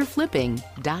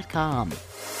 7figureflipping.com.